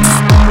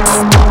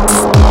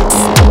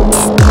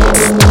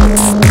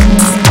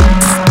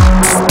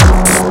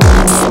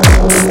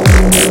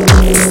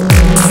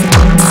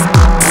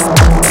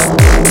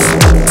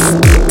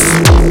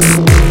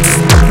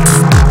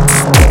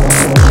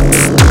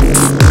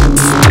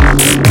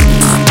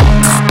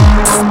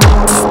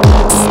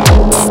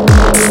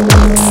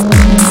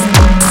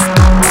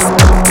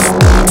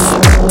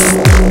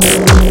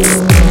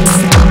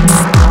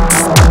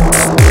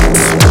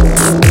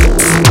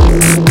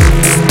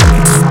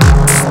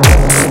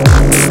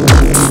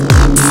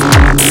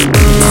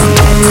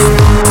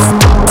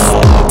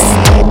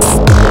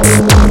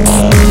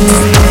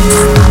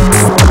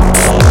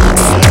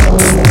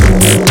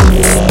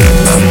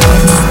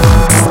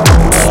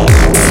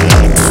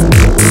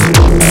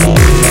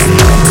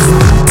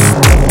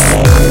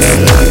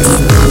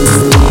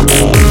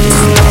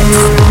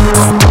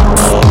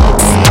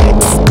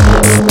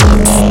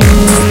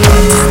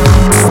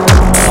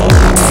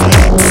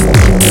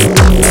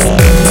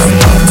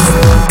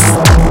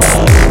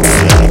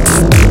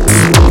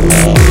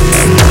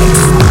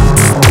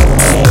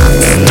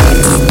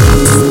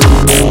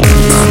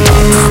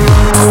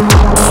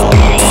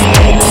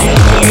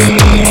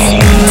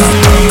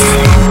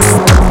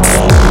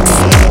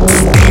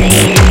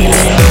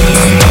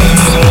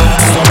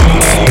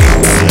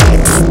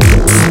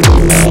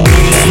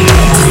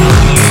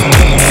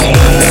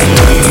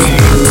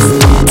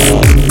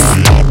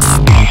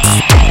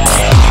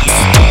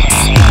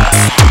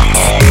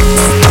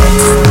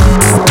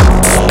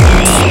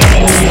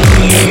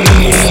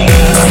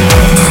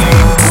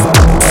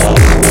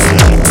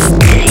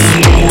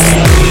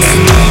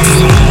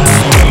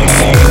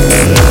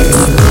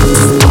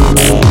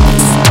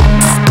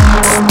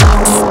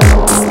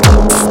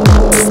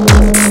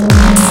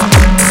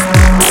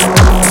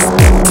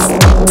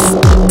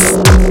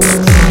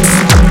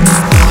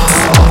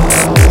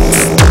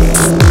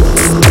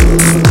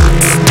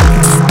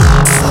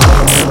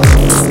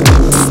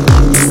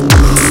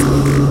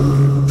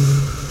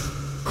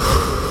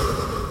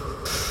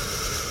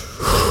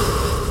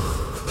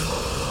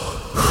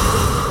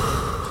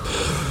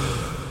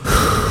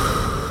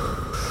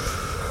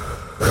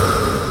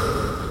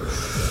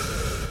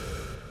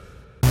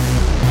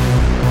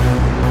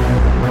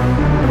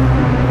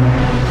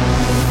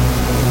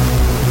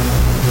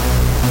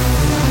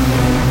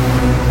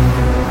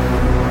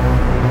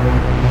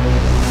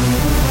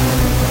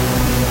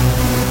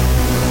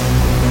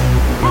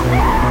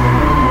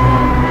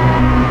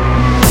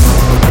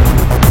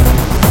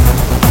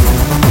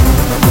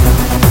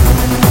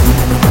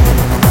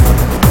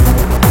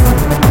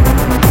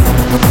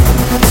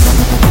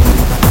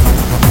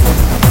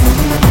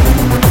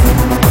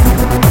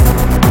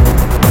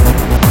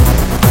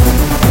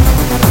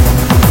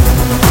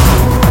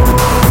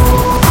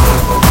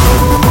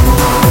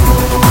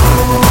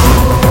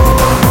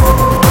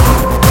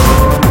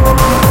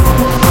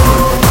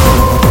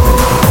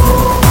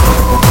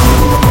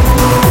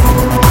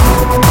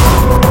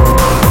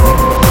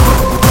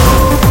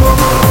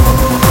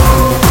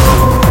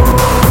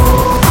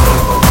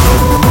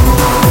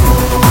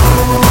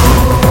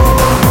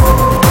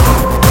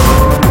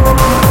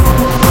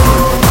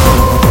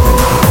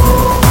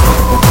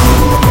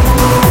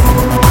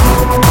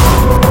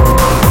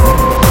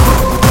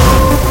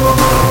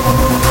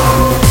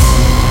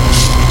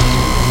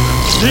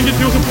 비행기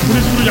태워서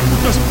불의 집으로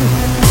약국 가서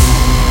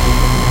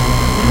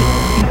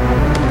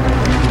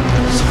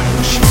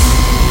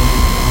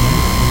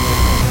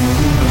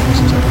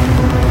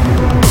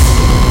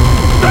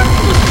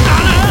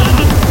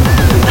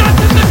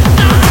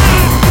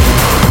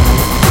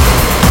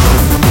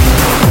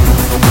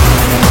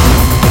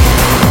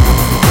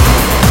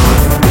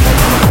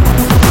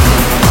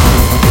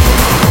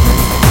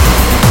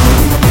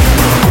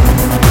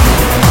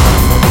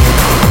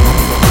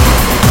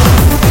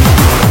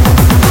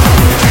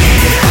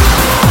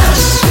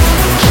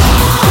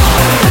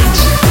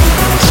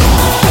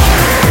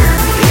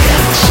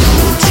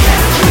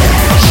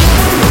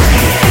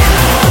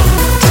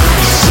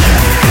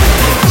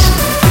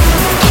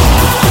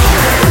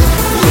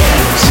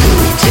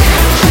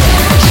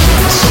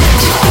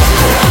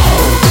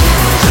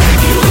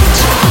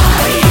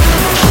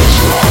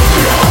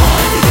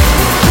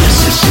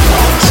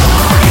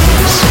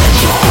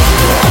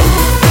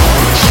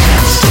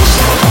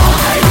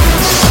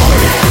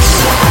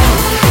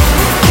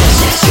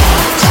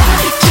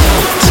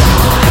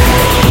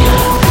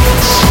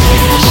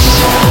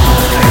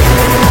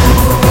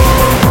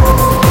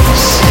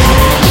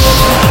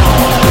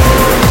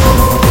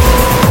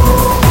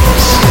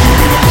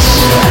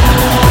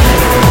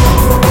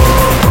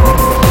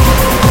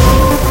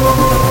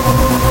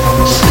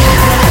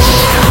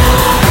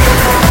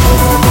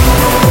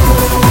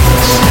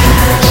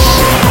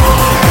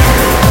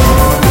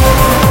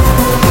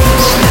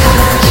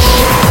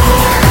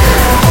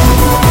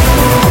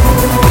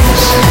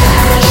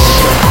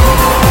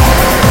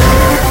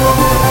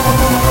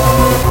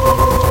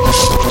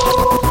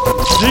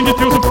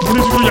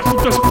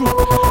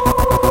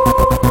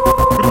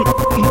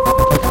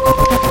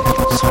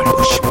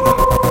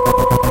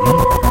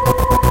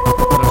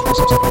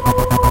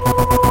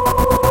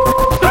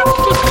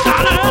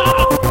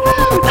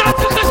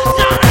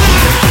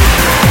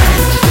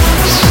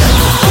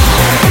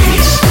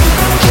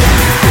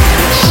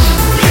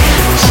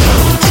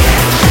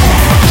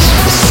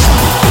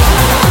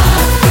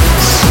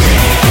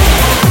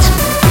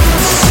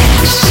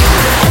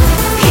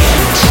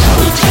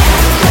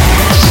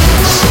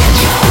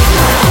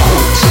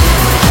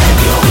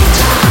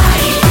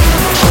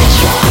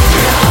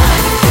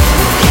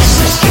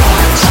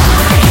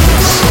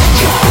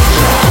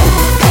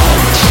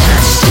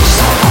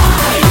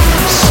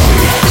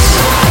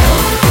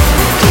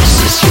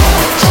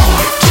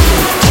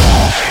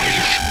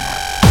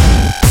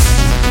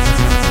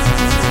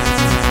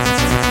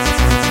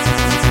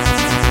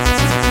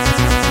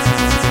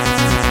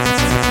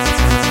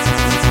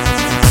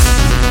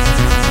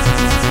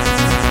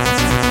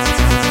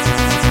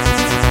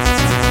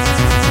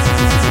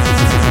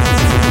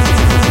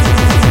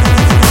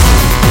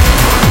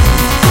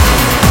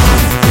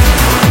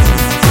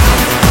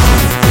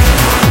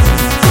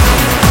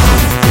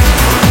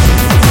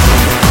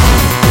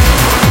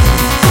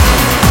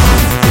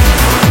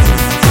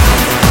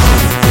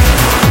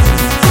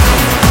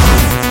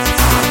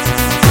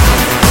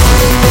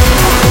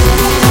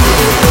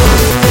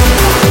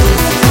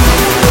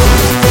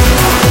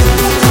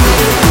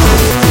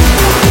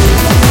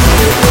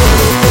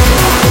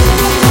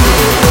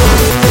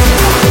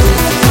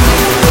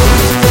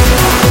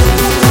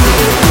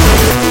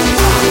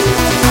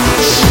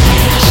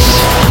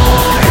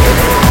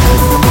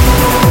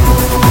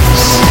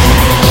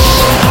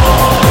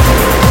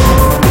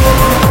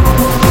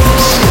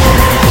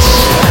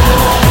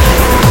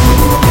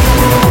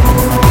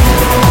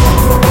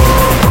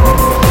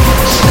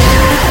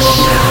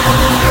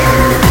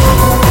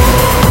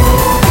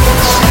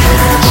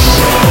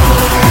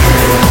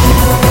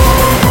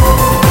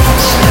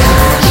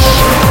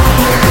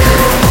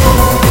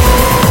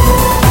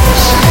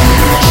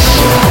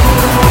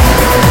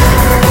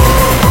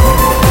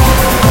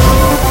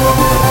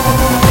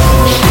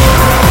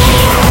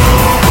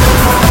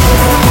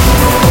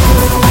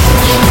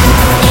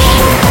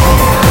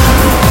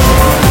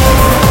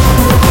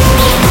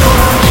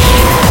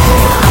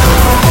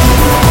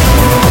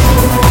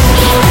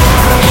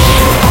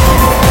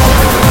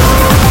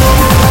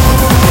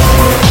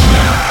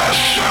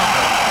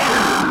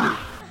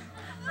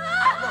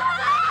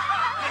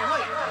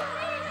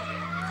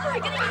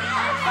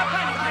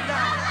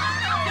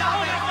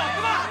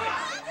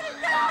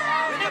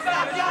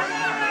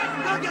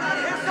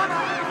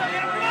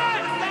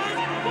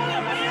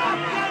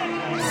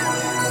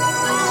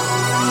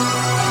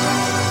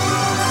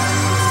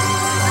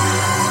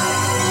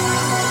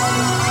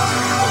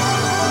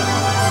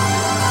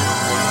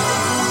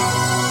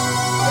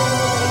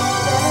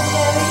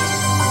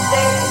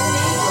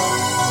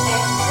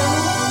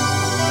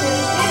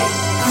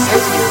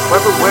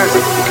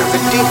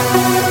demon.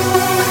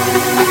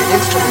 An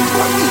instrument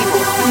of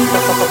evil.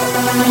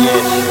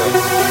 Yeah,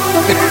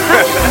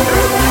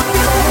 Sure.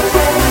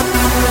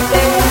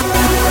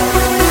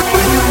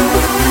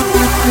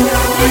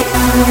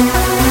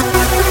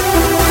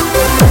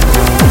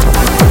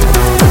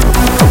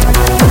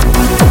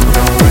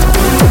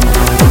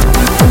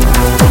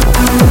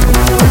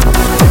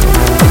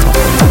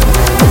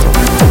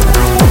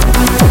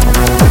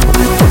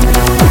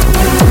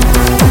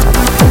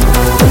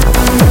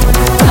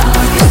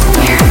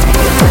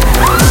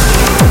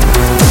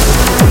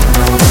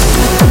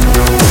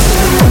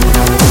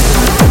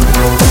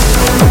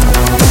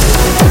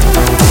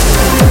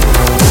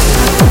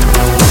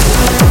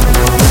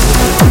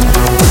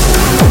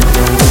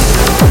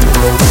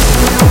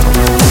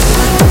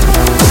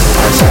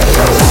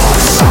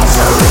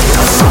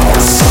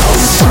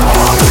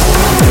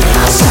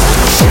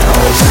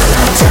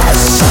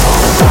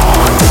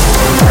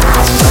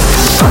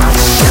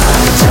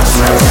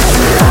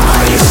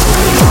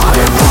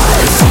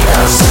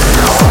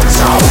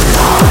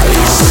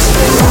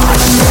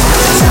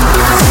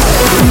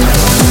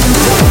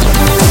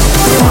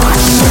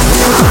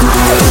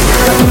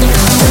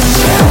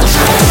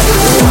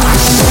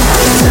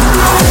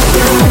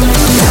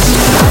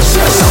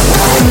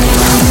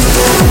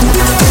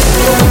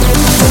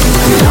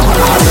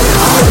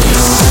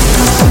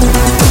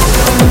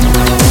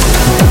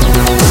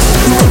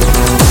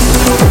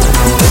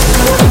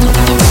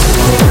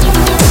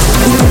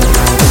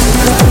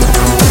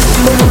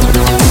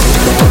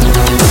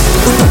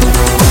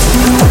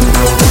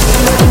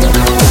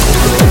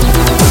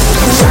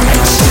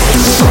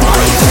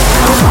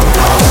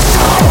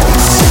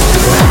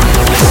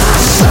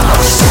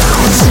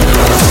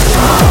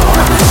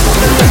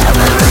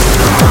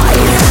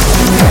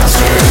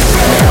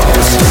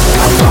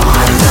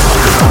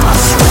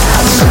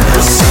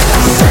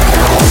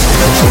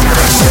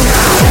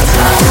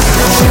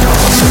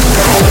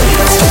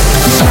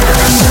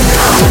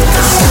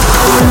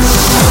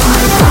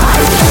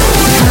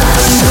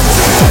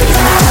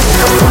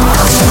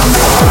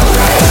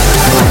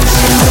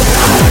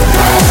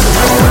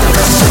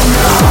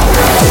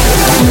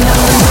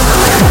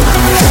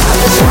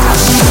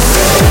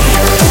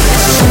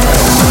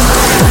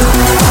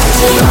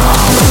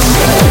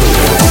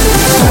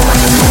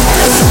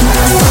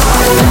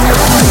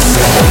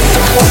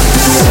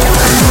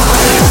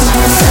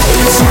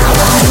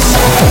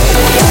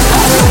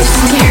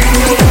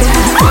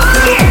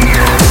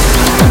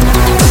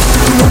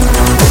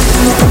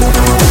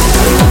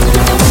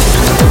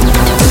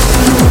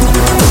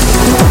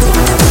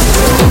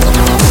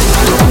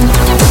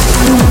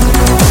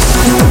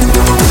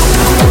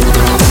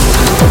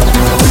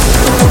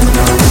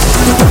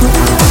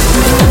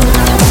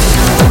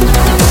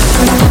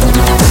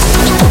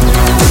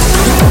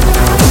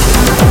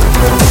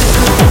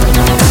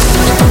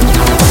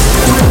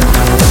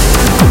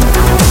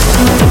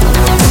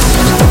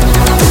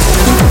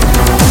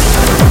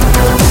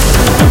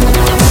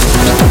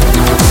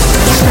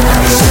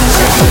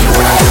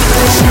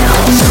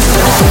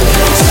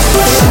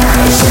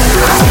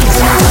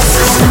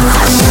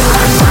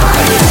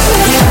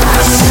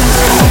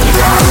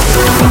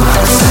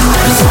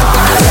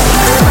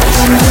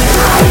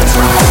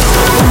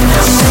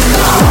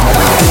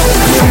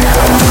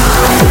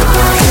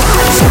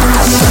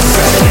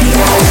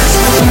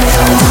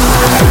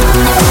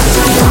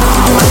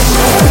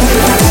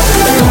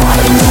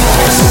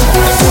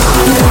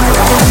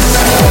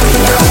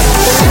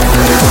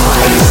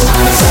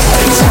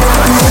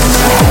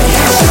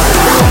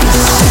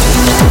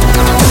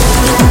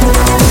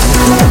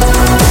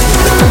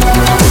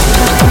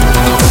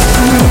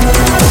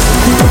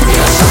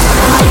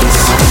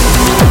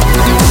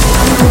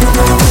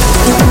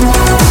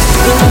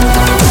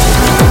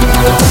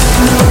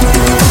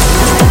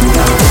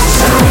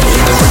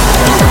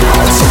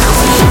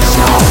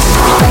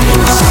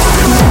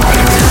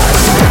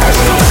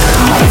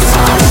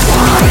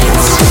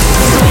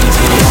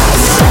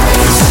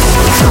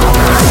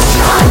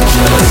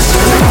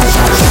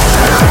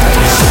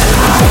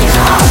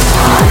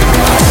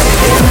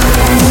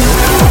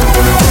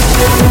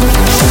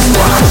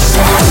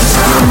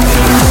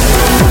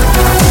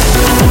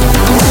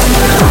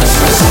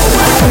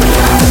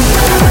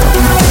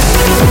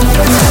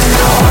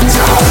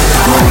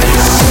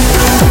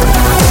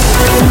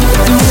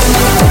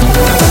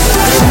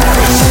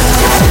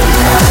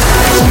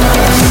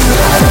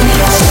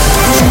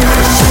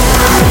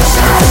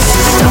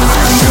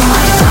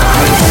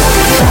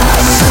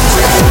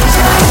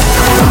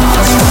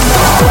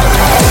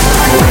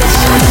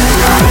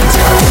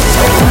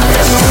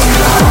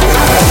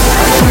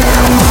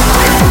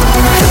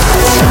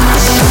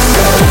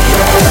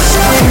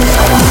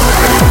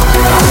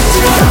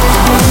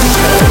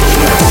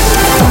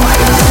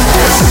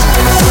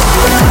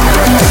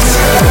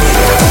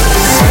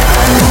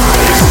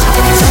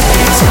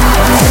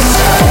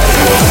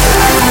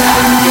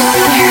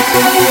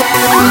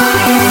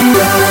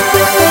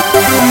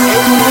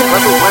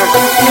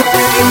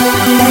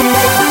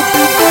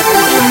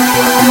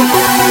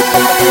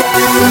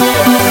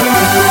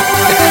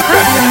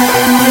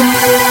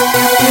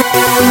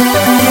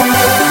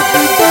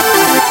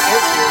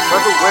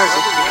 wears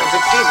it becomes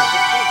a demon.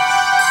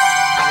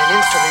 And an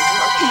instrument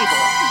of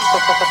evil.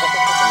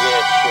 Yeah,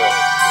 sure.